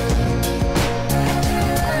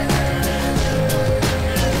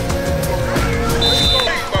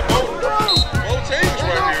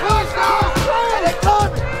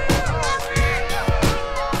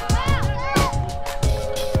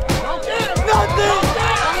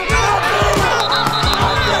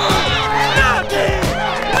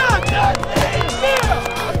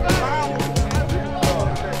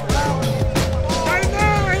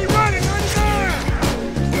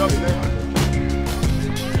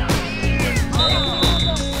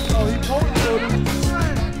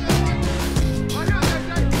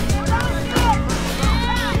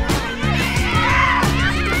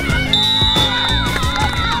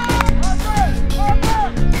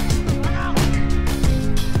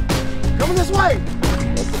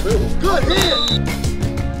 Good hit.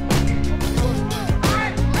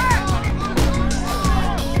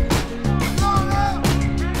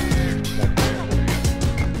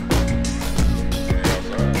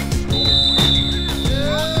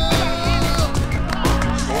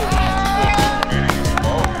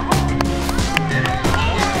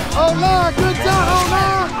 Oh, Lord, good job, oh,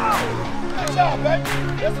 Lord. Good job, baby.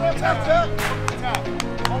 That's what I'm talking about. Good job.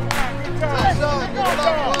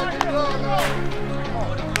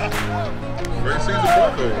 Great season,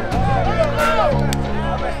 both of them.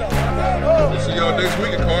 We'll see y'all next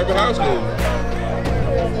week at Carver High School.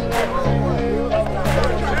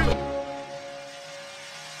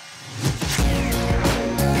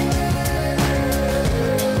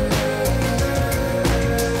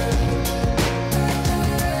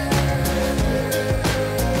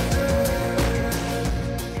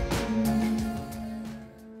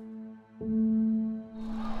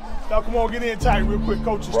 Y'all come on, get in tight real quick,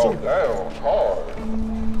 coaches too. Down hard.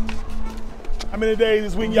 How many days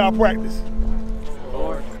this week y'all practice?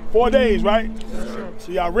 4 days, right? Yes, sir.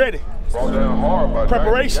 So y'all ready? Brought down hard by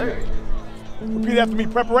preparation. Repeat after me,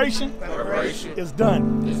 preparation. Preparation is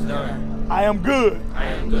done. It's done. I am good. I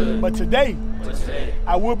am good. But today,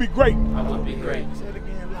 I will be great. I will be great. Say it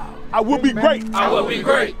again loud. I will be great. I will be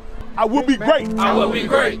great. I will be great. I will be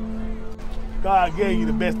great. God gave you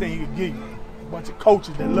the best thing He could give you. A bunch of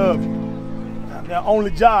coaches that love you. Now, their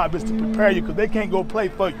only job is to prepare you because they can't go play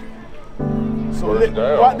for you. So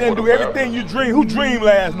go out there and do everything you dream. Who dreamed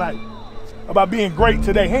last night about being great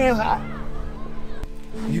today? Hands high.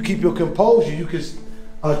 You keep your composure, you can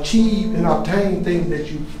achieve and obtain things that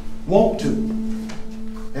you want to.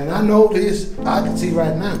 And I know this, I can see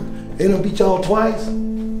right now. They done beat y'all twice.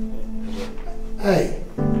 Hey,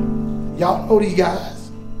 y'all know these guys.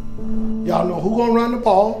 Y'all know who gonna run the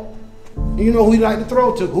ball. You know who he like to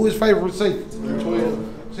throw to, who his favorite receiver.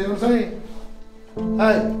 See what I'm saying?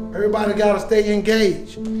 Hey, everybody gotta stay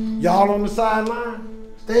engaged. Y'all on the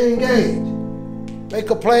sideline, stay engaged. Make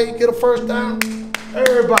a play, get a first down.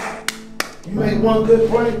 Everybody, you make one good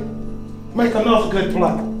play, make another good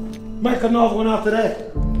play. Make another one after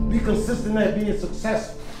that. Be consistent at being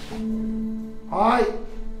successful. All right?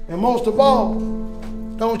 And most of all,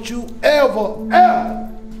 don't you ever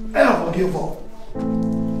give up.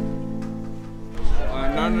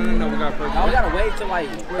 No, we got first. No, we gotta wait till like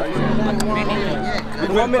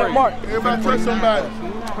 1 minute mark. Everybody touch somebody.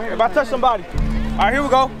 Everybody touch somebody. All right, here we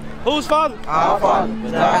go. Who's father? Our Father,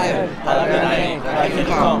 which art in heaven, hallowed be thy name. Thy kingdom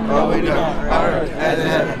come, thy will be done, on earth as in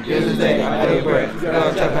heaven. Give us this day our daily bread. Forgive us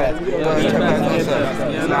our trespasses, forgive us against us.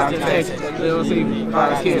 Lead us not into temptation, but deliver us from evil. For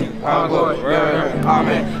thine is the kingdom, power, and glory, forever and ever.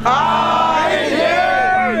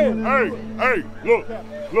 Amen. Hey, look.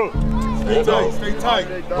 Stay tight.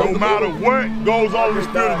 No matter what goes on in the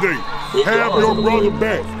field today, have your brother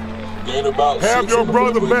back. Have your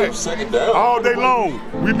brother back all day long.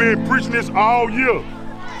 We've been preaching this all year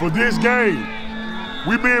for this game.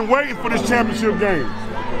 We've been waiting for this championship game.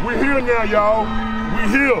 We're here now, y'all. We're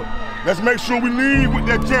here. Let's make sure we lead with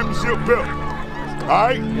that championship belt. All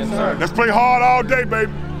right? Yes, sir. Let's play hard all day,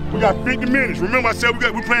 baby. We got 50 minutes. Remember I said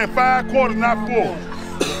we're playing 5 quarters, not 4.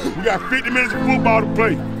 We got 50 minutes of football to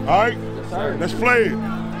play. All right? Yes, sir. Let's play it. All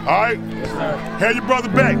right? Yes, sir. Have your brother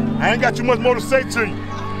back. I ain't got too much more to say to you.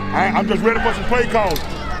 I'm just ready for some play calls.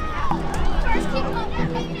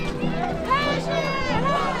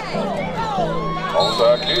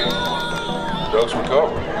 Onside kick. Ducks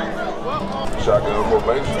recovery. Shotgun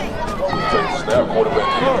formation. Take the snap, quarterback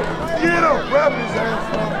kick. Get him, grab his ass.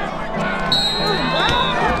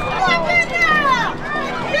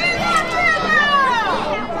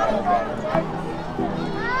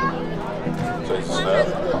 Takes the snap.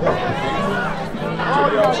 To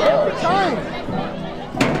the outside.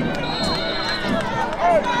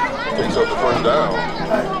 Takes up the first down.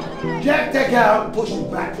 Jack that guy out and push him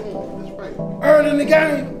back. Early in the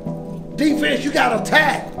game, defense, you got to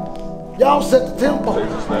attack. Y'all set the tempo.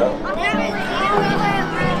 Takes the snap.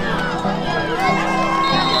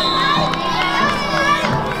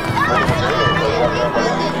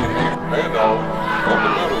 Hand off up the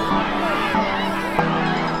middle.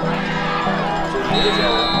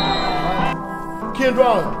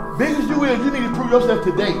 Kendra, big as you is, you need to prove yourself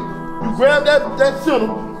today. You grab that center,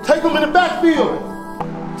 take him in the backfield.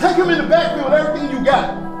 Take him in the backfield with everything you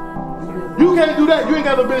got. You can't do that, you ain't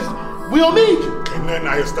got no business. We don't need you. Ain't nothing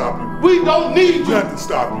out here stop you. We don't need you. Nothing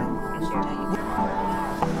stop you.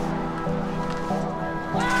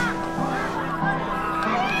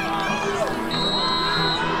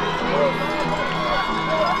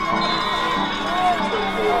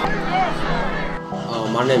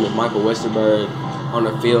 My name is Michael Westerberg. On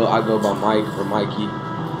the field, I go by Mike or Mikey.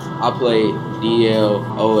 I play DL,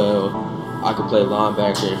 OL. I can play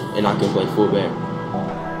linebacker, and I can play fullback.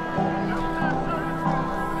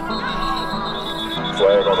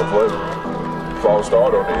 Flag on the play. False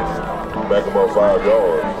start on this. Back him up 5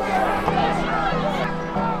 yards.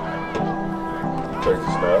 Takes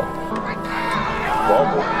the snap.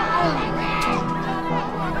 Fumble.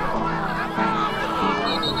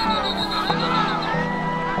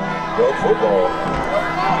 Good football.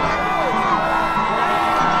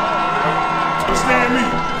 Understand me?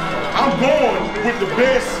 I'm going with the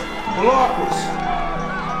best blockers.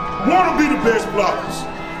 Want to be the best blockers.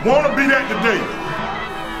 Want to be that today.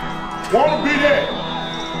 Want to be that.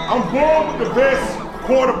 I'm going with the best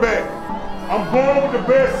quarterback. I'm going with the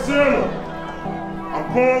best center. I'm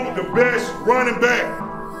going with the best running back.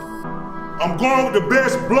 I'm going with the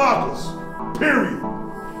best blockers. Period.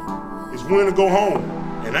 It's when to go home,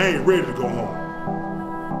 and I ain't ready to go home.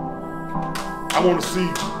 I want to see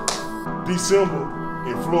December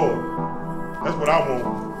in Florida. That's what I want.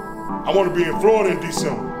 I want to be in Florida in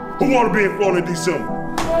December. Who want to be in Florida in December?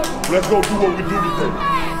 Let's go do what we do today.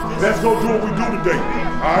 Let's go do what we do today.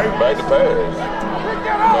 All right? Back to pass.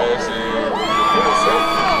 Pass in.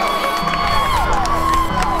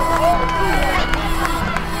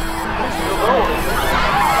 Still going.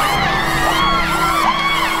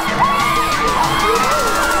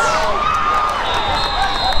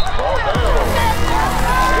 Ball down.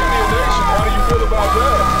 Indian Nation, how do you feel about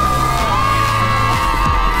that?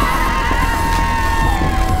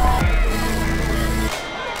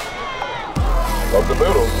 Up the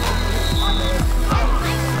middle.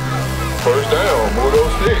 First down, move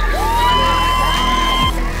those sticks.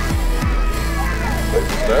 Take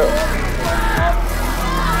the snap.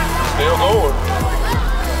 Still going.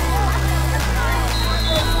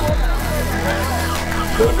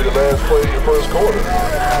 That'll be the last play of your first quarter.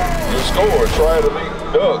 You score, try it elite.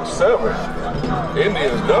 Ducks 7,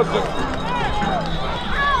 Indians nothing.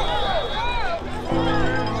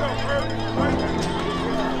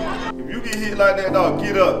 If you get hit like that, dog,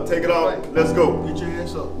 get up, take it off, let's go. Get your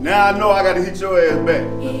ass up. Now I know I gotta hit your ass back.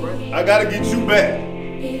 I gotta get you back.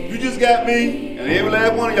 You just got me, and every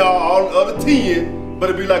last one of y'all, all the other 10, but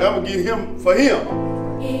it be like I'm gonna get him for him.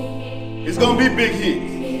 It's gonna be big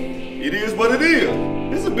hits. It is what it is.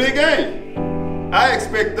 It's a big game. I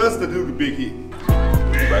expect us to do the big hit.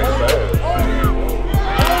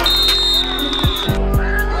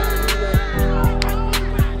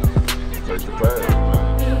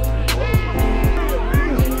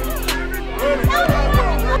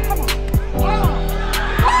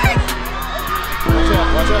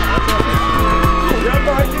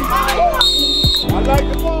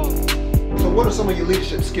 So what are some of your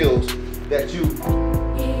leadership skills that you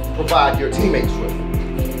provide your teammates with?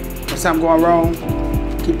 When something going wrong,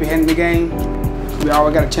 keep your head in the game. We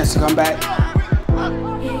always got a chance to come back.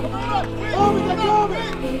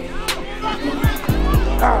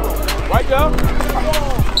 Right there.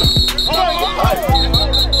 Come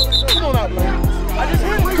on out, man.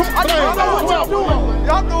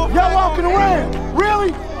 Y'all walking around.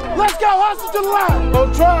 Really? Let's go. Hustle to the line.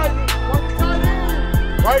 Don't try it.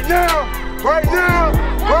 Right now. Right now.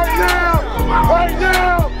 Right now. Right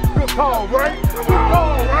now. Good call, right? Good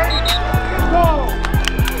call, right? Good call.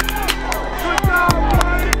 Good job,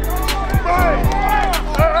 right? Right.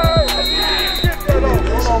 Hey. Get that on.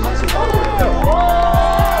 Hold on, man.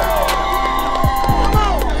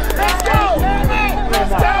 Let's go.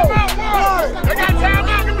 Let's go. They got a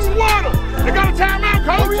timeout. Give me some water. They got a timeout,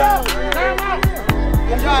 coach. Hurry up. Timeout.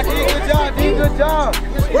 Good job, D. Good job, D. Good job.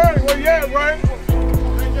 Right, where you at, right?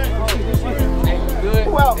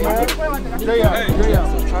 Who out, man? Jay out. Jay out.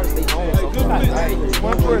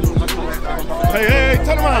 Hey,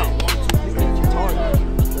 turn around.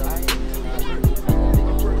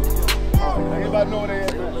 Anybody know where they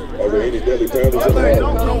at?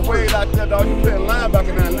 Don't wait like that, dog. You playing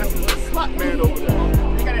linebacker now. Listen to the slot man over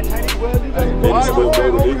there. They got a tight end.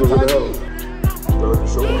 Well, you got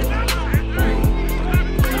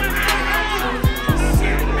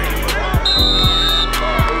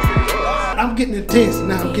I'm getting intense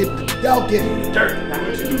now. I'm getting y'all getting dirty.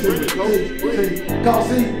 Cause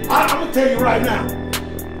see, I'm gonna tell you right now,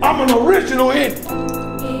 I'm an original Indian.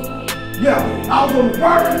 Yeah, I was on the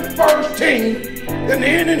very first team in the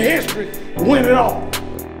Indian history to win it all.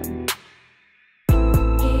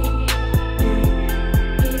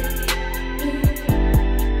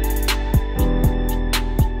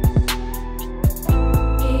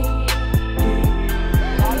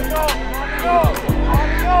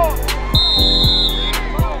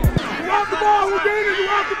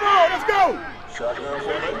 Let's go!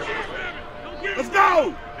 Let's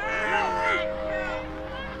go!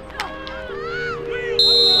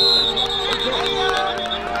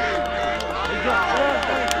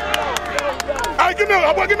 Hey,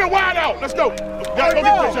 give me a wide out. Let's go. Go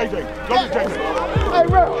get JJ. Go get JJ. Hey,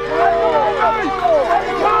 Ralph. Hey, he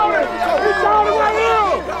called it. He called it right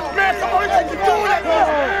here. Man, come on, he keep doing that.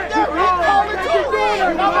 He called it. Keep doing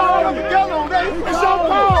that. Come on, together on that. It's your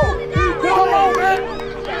call. Come on, man.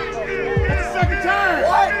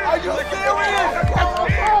 What? Are you serious?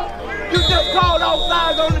 You just called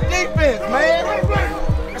offsides on the defense, man.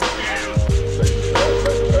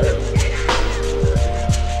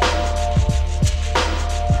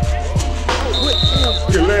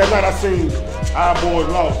 Okay, last night I seen our boys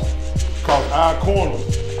lost because our corners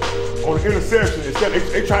on the interception, instead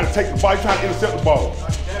they trying to take the ball, trying to intercept the ball.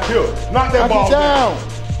 Here, knock that ball down.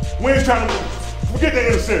 We ain't trying to forget that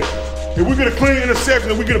interception. If we get a clean interception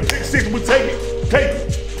and we get a pick six and we take it.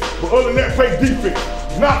 But other than that, play defense.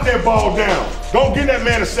 Knock that ball down. Don't give that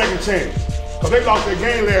man a second chance. Because they lost their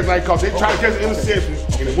game last night because they tried to catch an interception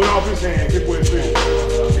and it went off his hand and hit where it fell.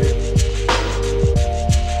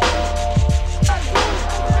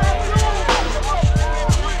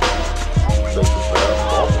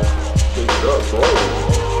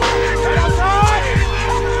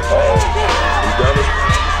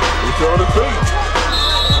 He's on his feet.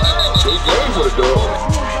 Big game for the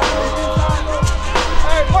dog.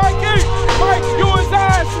 Mike, you and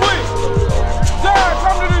Zion switch. Zion,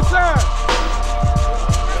 come to this side.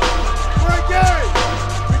 Great game.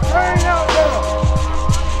 We train out there.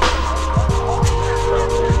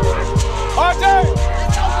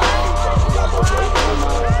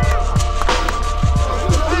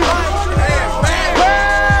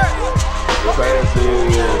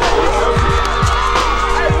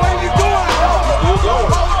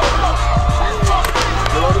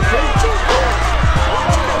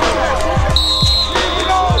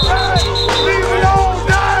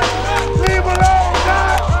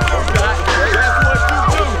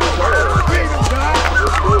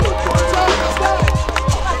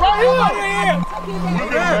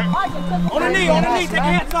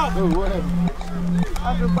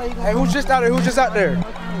 Hey, who's just out there? Who's just out there? Hey,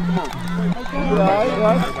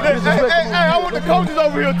 I want the coaches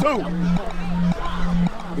over here too.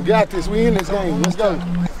 We got this. We in this game. Let's go.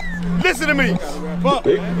 Listen to me.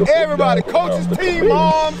 Everybody, coaches, team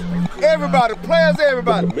moms, everybody, players,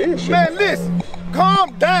 everybody. Man, listen.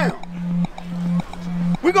 Calm down.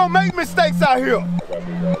 We're gonna make mistakes out here.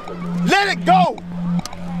 Let it go.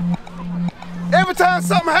 Every time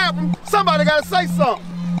something happens, somebody gotta say something.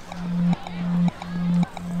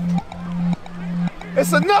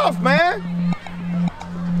 It's enough, man.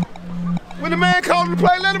 When the man calls the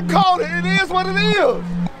play, let him call it. It is what it is.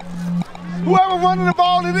 Whoever running the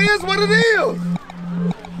ball, it is what it is.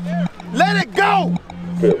 Let it go.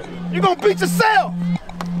 You're gonna beat yourself.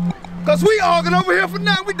 Cause we arguing over here for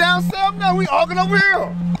nothing. We down 7 now, we arguing over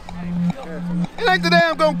here. It ain't the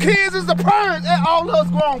damn gonna kids, it's the parents and all us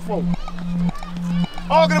grown folks.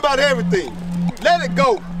 Arguing about everything. Let it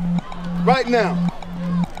go. Right now.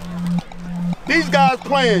 These guys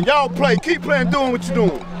playing, y'all play, keep playing, doing what you're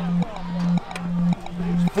doing.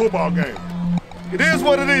 It's a football game. It is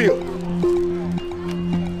what it is.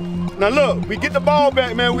 Now look, we get the ball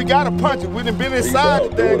back, man, we gotta punch it. We done been inside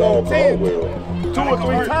the thing on 10, 2 or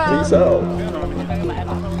 3 times. Peace out.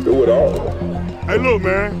 Do it all. Hey, look,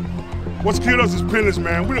 man. What's killed us is penalties,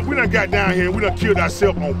 man. We done got down here and we done killed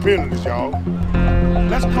ourselves on penalties, y'all.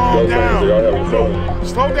 Let's calm down.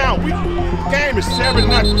 Slow down. Game is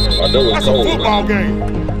 7-0. That's a football game.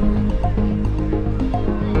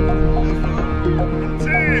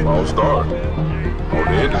 All start. On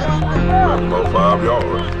the end. About 5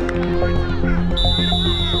 yards.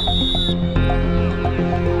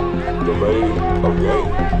 Delay of game.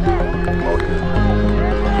 Okay.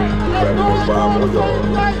 Back on 5 more yards.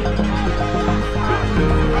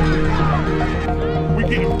 We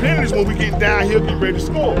getting penalties when we get down here getting ready to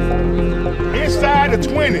score. Inside the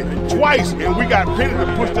 20 twice, and we got penalties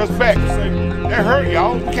that pushed us back. That hurt,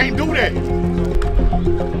 y'all. We can't do that.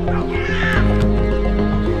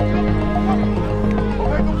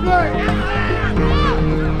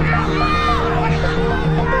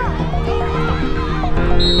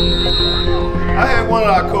 I had one of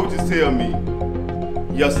our coaches tell me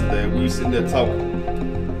yesterday, we were sitting there talking.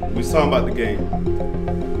 We was talking about the game.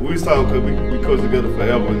 We was talking because we coached together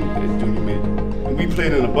forever in junior mid. And we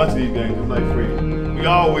played in a bunch of these games, just like Fred. We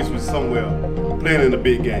always was somewhere playing in a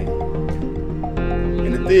big game.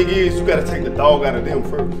 And the thing is, you gotta take the dog out of them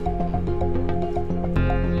first.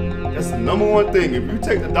 That's the #1 thing. If you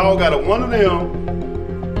take the dog out of one of them,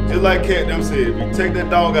 just like Cat them said, if you take that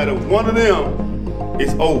dog out of one of them,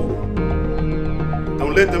 it's over.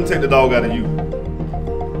 Don't let them take the dog out of you.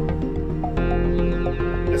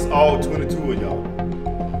 That's all 22 of y'all.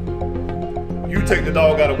 You take the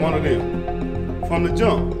dog out of one of them from the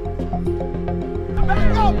jump.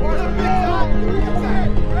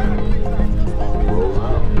 Rolls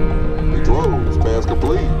out. He throws. Pass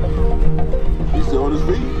complete. He's still on his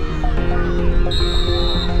feet.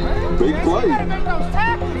 Big play.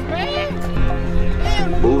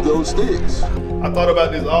 Move those sticks. I thought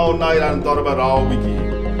about this all night. I done thought about it all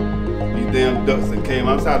weekend. These damn ducks that came.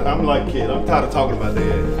 I'm like kid. I'm tired of talking about their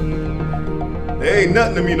ass. They ain't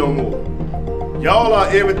nothing to me no more. Y'all are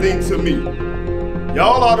everything to me.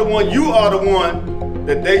 Y'all are the one. You are the one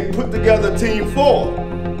that they put together a team for.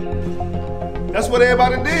 That's what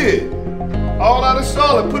everybody did. All out of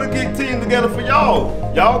Charlotte put a good team together for y'all.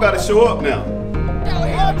 Y'all got to show up now.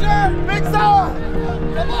 Big side!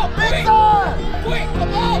 Come on, big side! Quick,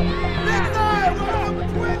 come on! Big side!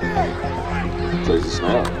 Takes a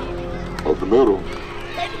snap. Up the middle.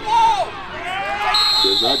 Take the ball!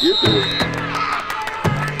 Does not get there.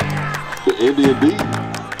 The Indian D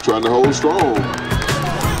trying to hold strong.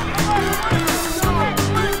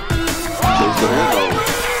 Takes the handoff.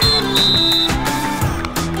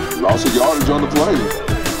 Loss of yardage on the play.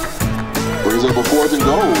 Brings up a 4th and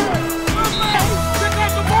goal.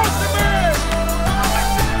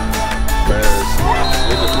 Pass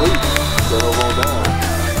incomplete. Turnover on down.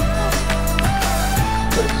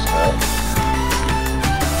 Takes a snap.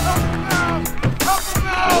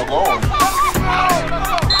 Still on.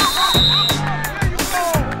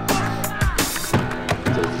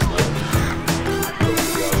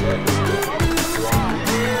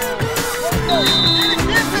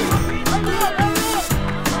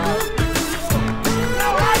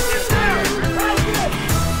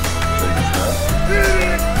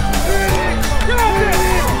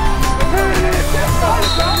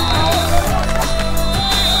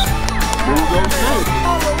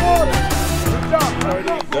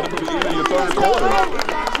 That'll be in your 3rd quarter.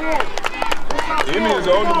 Indians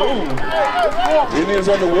on the move. Indians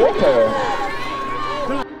on the warpath.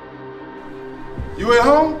 You at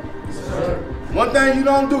home? One thing you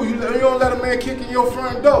don't do, you don't let a man kick in your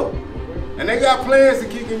front door. And they got plans to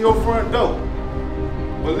kick in your front door.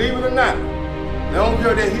 Believe it or not. They don't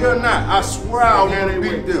care if they're here or not. I swear I want to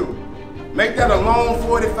beat them. Make that a long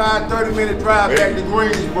 45, 30-minute drive back to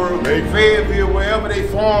Greensboro, Fayetteville, wherever they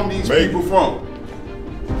farm these people from.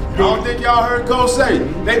 I don't think y'all heard Coach say,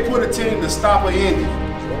 they put a team to stop an Indian.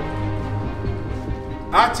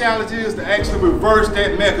 Our challenge is to actually reverse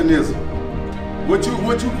that mechanism. What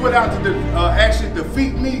you put out to actually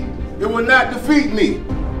defeat me, it will not defeat me.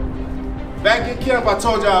 Back in camp, I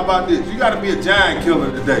told y'all about this. You gotta be a giant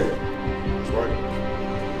killer today. That's right.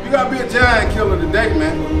 You gotta be a giant killer today,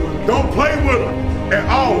 man. Don't play with them at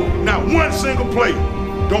all. Not one single play.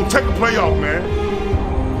 Don't take a play off,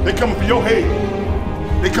 man. They coming for your head.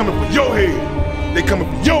 They coming for your head. They coming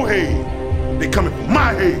for your head. They coming for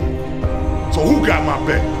my head. So who got my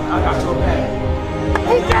back? I got your back.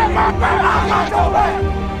 Who got my back? I got your back.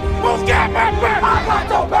 Who's got my back? I got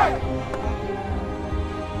your back.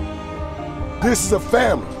 This is a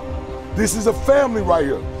family. This is a family right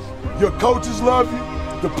here. Your coaches love you.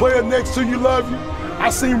 The player next to you love you. I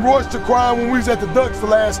seen Royster crying when we was at the Ducks the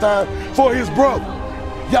last time for his brother.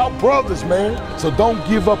 Y'all brothers, man. So don't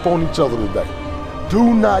give up on each other today.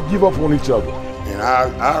 Do not give up on each other. And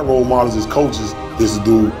our role models as coaches is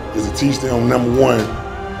to teach them, number one,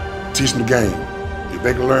 teach them the game. If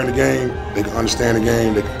they can learn the game, they can understand the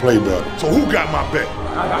game, they can play better. So who got my back?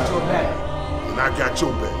 I got your back. And I got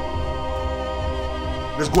your back.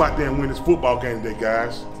 Let's go out there and win this football game today,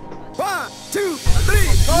 guys. 1, 2,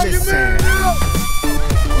 3. Listen.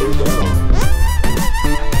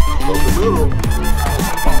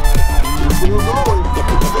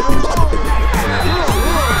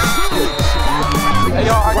 Hey,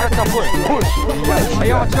 y'all, I got some push. Hey,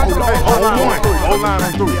 y'all, check it out. O-line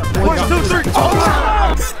on 3. 1, 2, 3.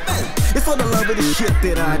 It's for the love of the shit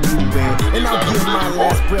that I do, man. And I'll give my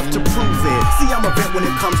last breath to prove it. See, I'm a vet when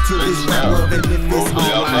it comes to this rap love. And if it's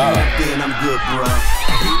all I have, then I'm good, bruh.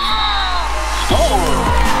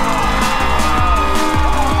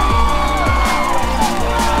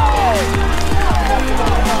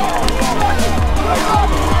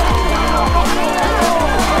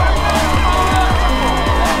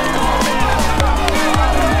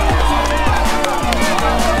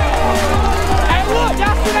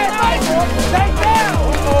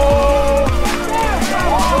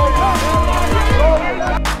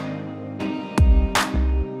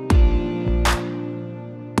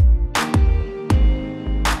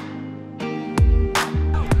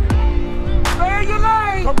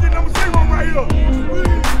 Come get number 0 right here.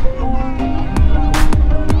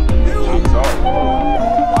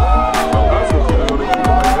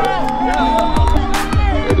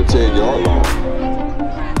 At the 10-yard line.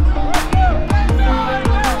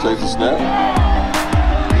 Takes the snap.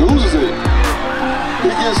 Loses it. He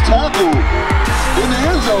gets tackled in the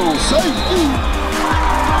end zone. Safety.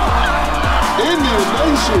 Indian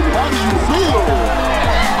Nation, how do you feel?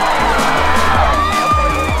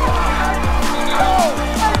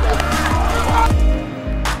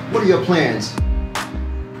 What are your plans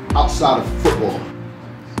outside of football?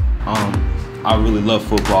 I really love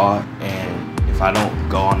football, and if I don't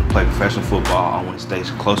go on to play professional football, I want to stay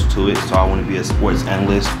close to it. So I want to be a sports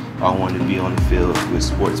analyst, or I want to be on the field with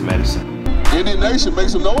sports medicine. Indian Nation, make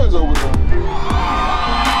some noise over there.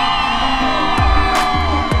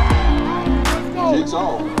 Kicks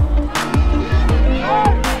off.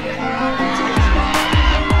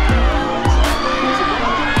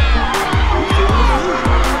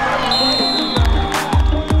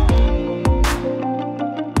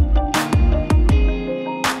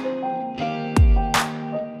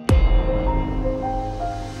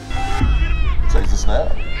 Takes the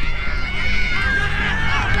snap.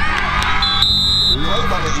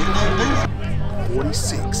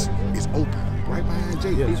 46 is open, right behind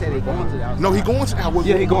Jay. He said he going to the outside. No, he going to the outside.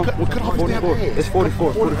 Yeah, he going. We'll cut off his damn ass. It's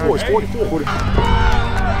 44. 44. It's 44.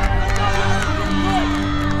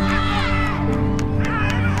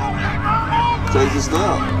 Takes the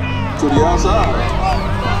snap to the outside.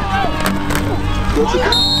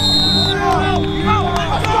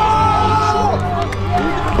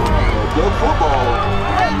 Good football.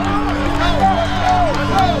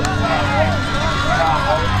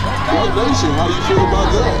 White Nation, how do you feel about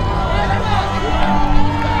that?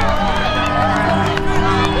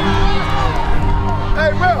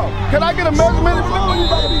 Hey, Mel, can I get a measurement if you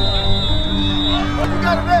ready? You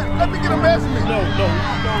got it. Let me get a measurement. No.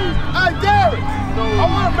 Hey, Derek, I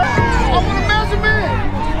want a measurement.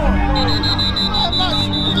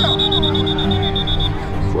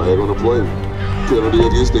 Flag on the play. penalty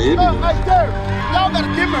against the Indians. Hey, Derek, y'all got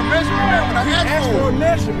to give me a measurement when I ask for a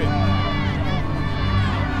measurement.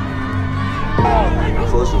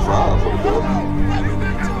 First and 5 for the Bucks.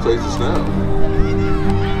 Takes the snap.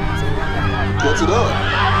 Cuts it up.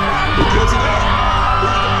 He cuts it up.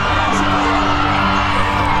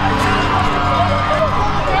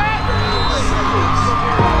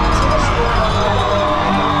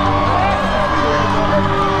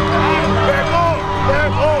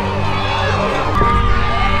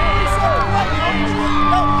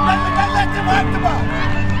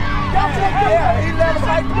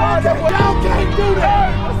 Y'all can't do that.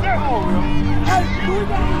 Hey,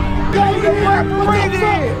 go to the referee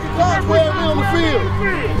then. God's way on the field.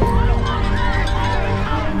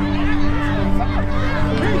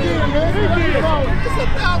 He did, man. He did. It's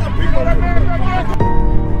 1,000 people that man right there.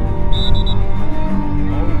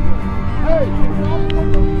 Hey.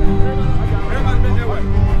 Everybody been that way.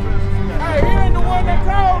 Hey, he ain't the one that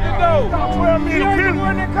called it though. He ain't the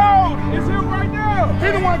one that called it. It's him right now. He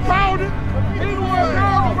the one called it. He the one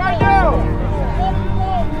called it right now.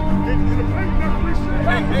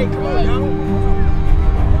 Hey, come on, y'all.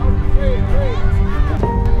 Hey,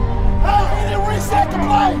 he didn't reset the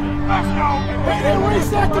play. He didn't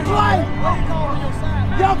reset the play.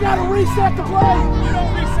 Y'all gotta reset the play. You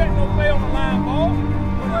don't reset no play on the line, ball.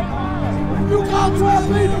 You called 12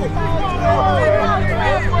 people.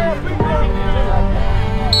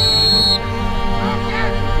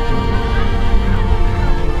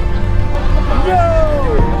 No!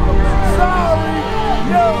 Sorry!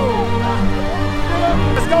 No!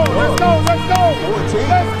 Let's go! Let's go! Let's go!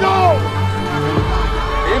 Let's go!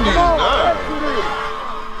 Indians Come on, done. let's do this.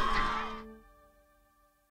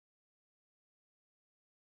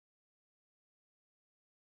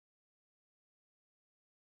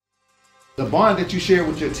 The bond that you share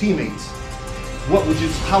with your teammates,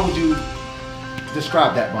 how would you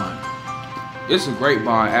describe that bond? It's a great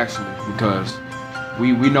bond actually because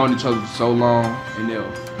we known each other for so long, and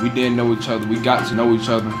we didn't know each other. We got to know each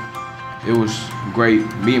other. It was great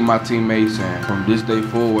meeting my teammates, and from this day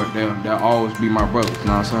forward, they'll always be my brothers. You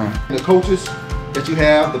know what I'm saying? The coaches that you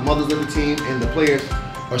have, the mothers of the team, and the players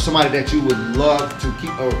are somebody that you would love to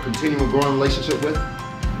keep or continue a growing relationship with?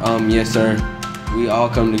 Yes, sir. We all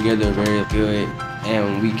come together very good,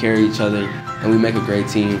 and we carry each other, and we make a great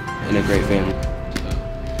team and a great family.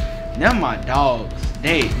 They're my dogs.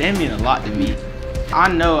 They mean a lot to me. I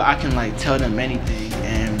know I can tell them anything,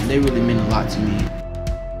 and they really mean a lot to me.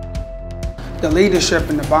 The leadership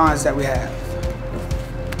and the bonds that we have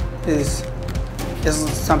is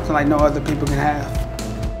something like no other people can have.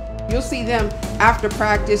 You'll see them after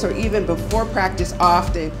practice or even before practice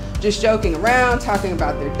often, just joking around, talking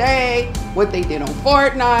about their day, what they did on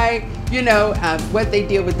Fortnite, what they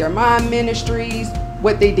did with their mom ministries,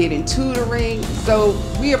 what they did in tutoring. So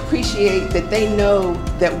we appreciate that they know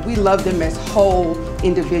that we love them as whole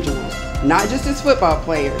individuals, not just as football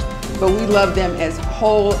players, but we love them as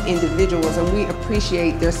whole individuals, and we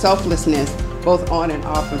appreciate their selflessness both on and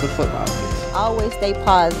off of the football field. Always stay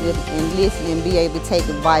positive and listen and be able to take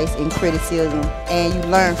advice and criticism, and you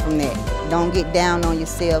learn from that. Don't get down on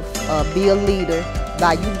yourself. Be a leader.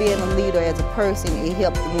 By you being a leader as a person, it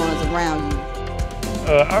helps the ones around you.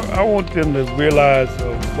 I want them to realize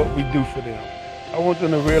what we do for them. I want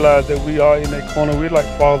them to realize that we are in their corner. We're like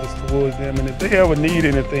fathers towards them, and if they ever need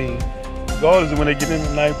anything, regardless of when they get into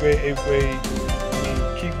 9th grade, 8th grade,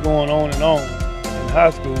 and keep going on in high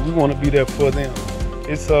school, we want to be there for them.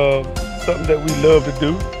 It's something that we love to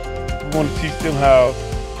do. We want to teach them how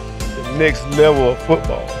the next level of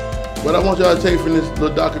football. What I want y'all to take from this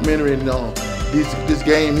little documentary and this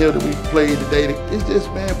game here that we played today, it's just,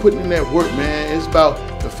 man, putting in that work, man. It's about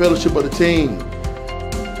the fellowship of the team.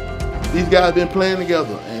 These guys been playing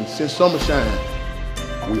together, and since summershine.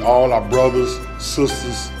 We all are brothers,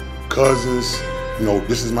 sisters, cousins.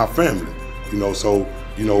 This is my family. So,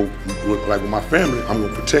 like with my family, I'm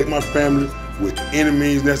gonna protect my family with any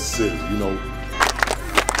means necessary,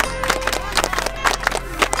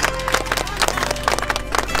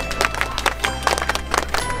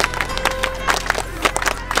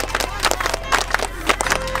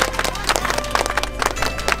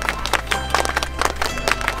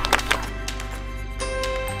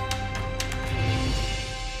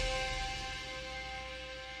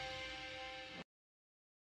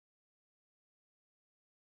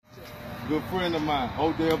 Good friend of mine,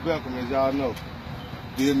 Odell Beckham, as y'all know,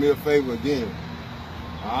 did me a favor again.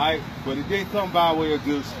 All right, but it didn't come by way of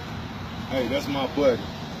just, hey, that's my buddy.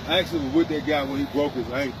 I actually was with that guy when he broke his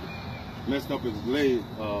ankle, messed up his leg.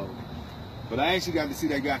 But I actually got to see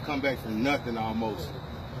that guy come back from nothing almost.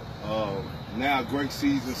 Now great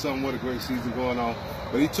season, somewhat a great season going on.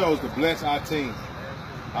 But he chose to bless our team.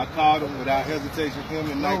 I called him without hesitation.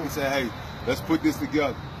 Him and Nike said, hey, let's put this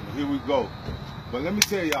together. And here we go. But let me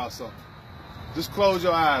tell y'all something. Just close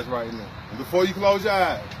your eyes right now. And before you close your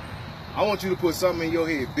eyes, I want you to put something in your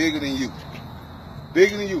head bigger than you.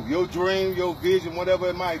 Bigger than you. Your dream, your vision, whatever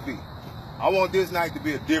it might be. I want this night to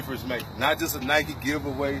be a difference maker. Not just a Nike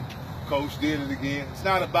giveaway. Coach did it again. It's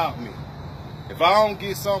not about me. If I don't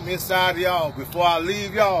get something inside of y'all before I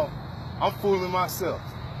leave y'all, I'm fooling myself.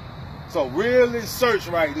 So really search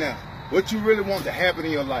right now what you really want to happen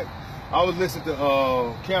in your life. I was listening to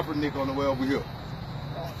Kaepernick on the way over here.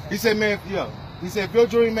 He said, man, he said, if your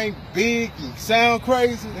dream ain't big and sound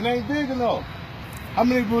crazy, it ain't big enough. How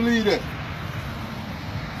many believe that?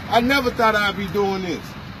 I never thought I'd be doing this.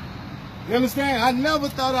 You understand? I never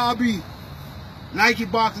thought I'd be Nike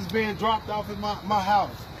boxes being dropped off in my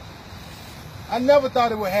house. I never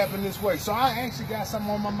thought it would happen this way. So I actually got something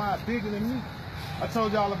on my mind bigger than me. I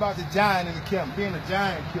told y'all about the giant in the camp, being a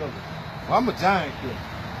giant killer. Well, I'm a giant killer.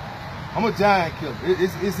 I'm a giant killer.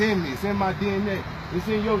 It's in me. It's in my DNA. It's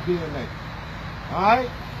in your DNA. All right?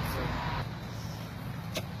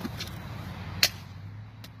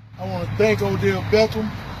 I want to thank Odell Beckham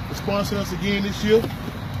for sponsoring us again this year.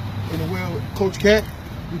 And well, Coach Cat,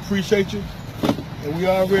 we appreciate you. And we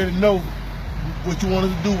already know what you want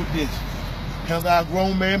us to do with this. Handle our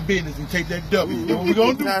grown man business and take that W. You know what we're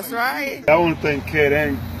going to do? That's right. I want to thank Cat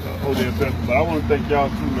and Odell Beckham, but I want to thank y'all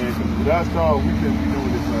too, man, because without y'all, we couldn't be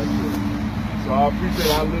doing this right here. So I appreciate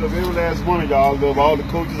it. I love every last one of y'all. I love all the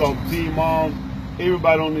coaches, all the team moms,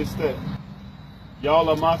 everybody on this staff. Y'all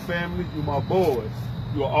are my family. You're my boys.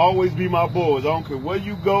 You'll always be my boys. I don't care where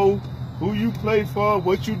you go, who you play for,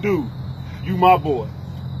 what you do. You my boy.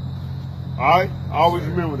 All right? I always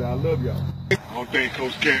remember that. I love y'all. I want to thank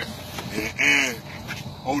Coach Cat and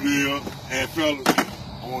Odell and fellas.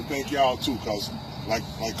 I want to thank y'all too, because like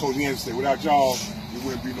Coach Yancey said, without y'all, there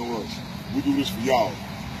wouldn't be no us. We do this for y'all,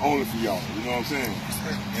 only for y'all. You know what I'm saying?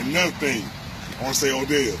 And another thing, I want to say,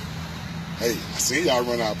 Odell, hey, I seen y'all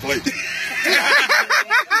run out of plate.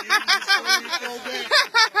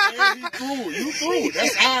 Man, you threw it. You threw it.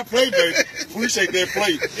 That's our play, baby. Appreciate that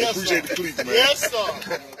play. Yes, appreciate the cleats, man. Yes,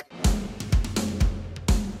 sir.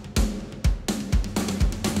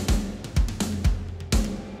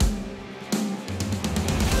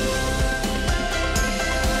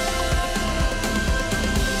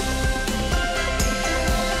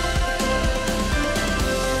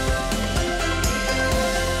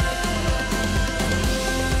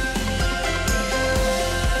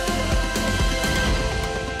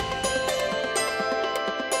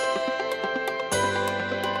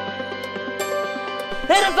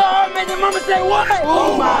 Hit us all, man. Your mama say what?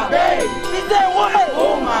 Oh, my baby. She said what?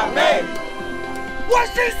 Oh, my baby. What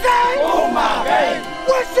she say? Oh, my baby.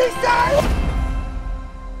 What she say?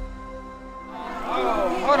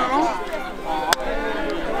 Hold on.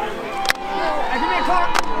 Hey, give me a clock.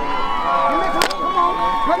 Give me a clock. Come on.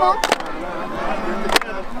 Come on.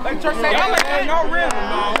 Let the church say y'all ain't no rhythm,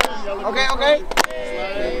 man. Okay.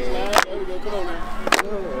 Come on now.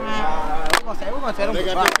 We're gonna tell them they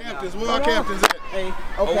got their captains. Where our captains at? Hey, okay.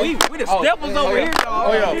 Oh, we the steppers over here,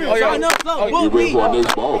 y'all. Oh, yeah. Showing up something. We for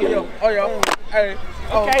this ball game. Hey.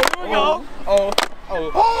 Okay, here we go.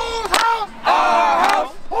 Whose house? Our house.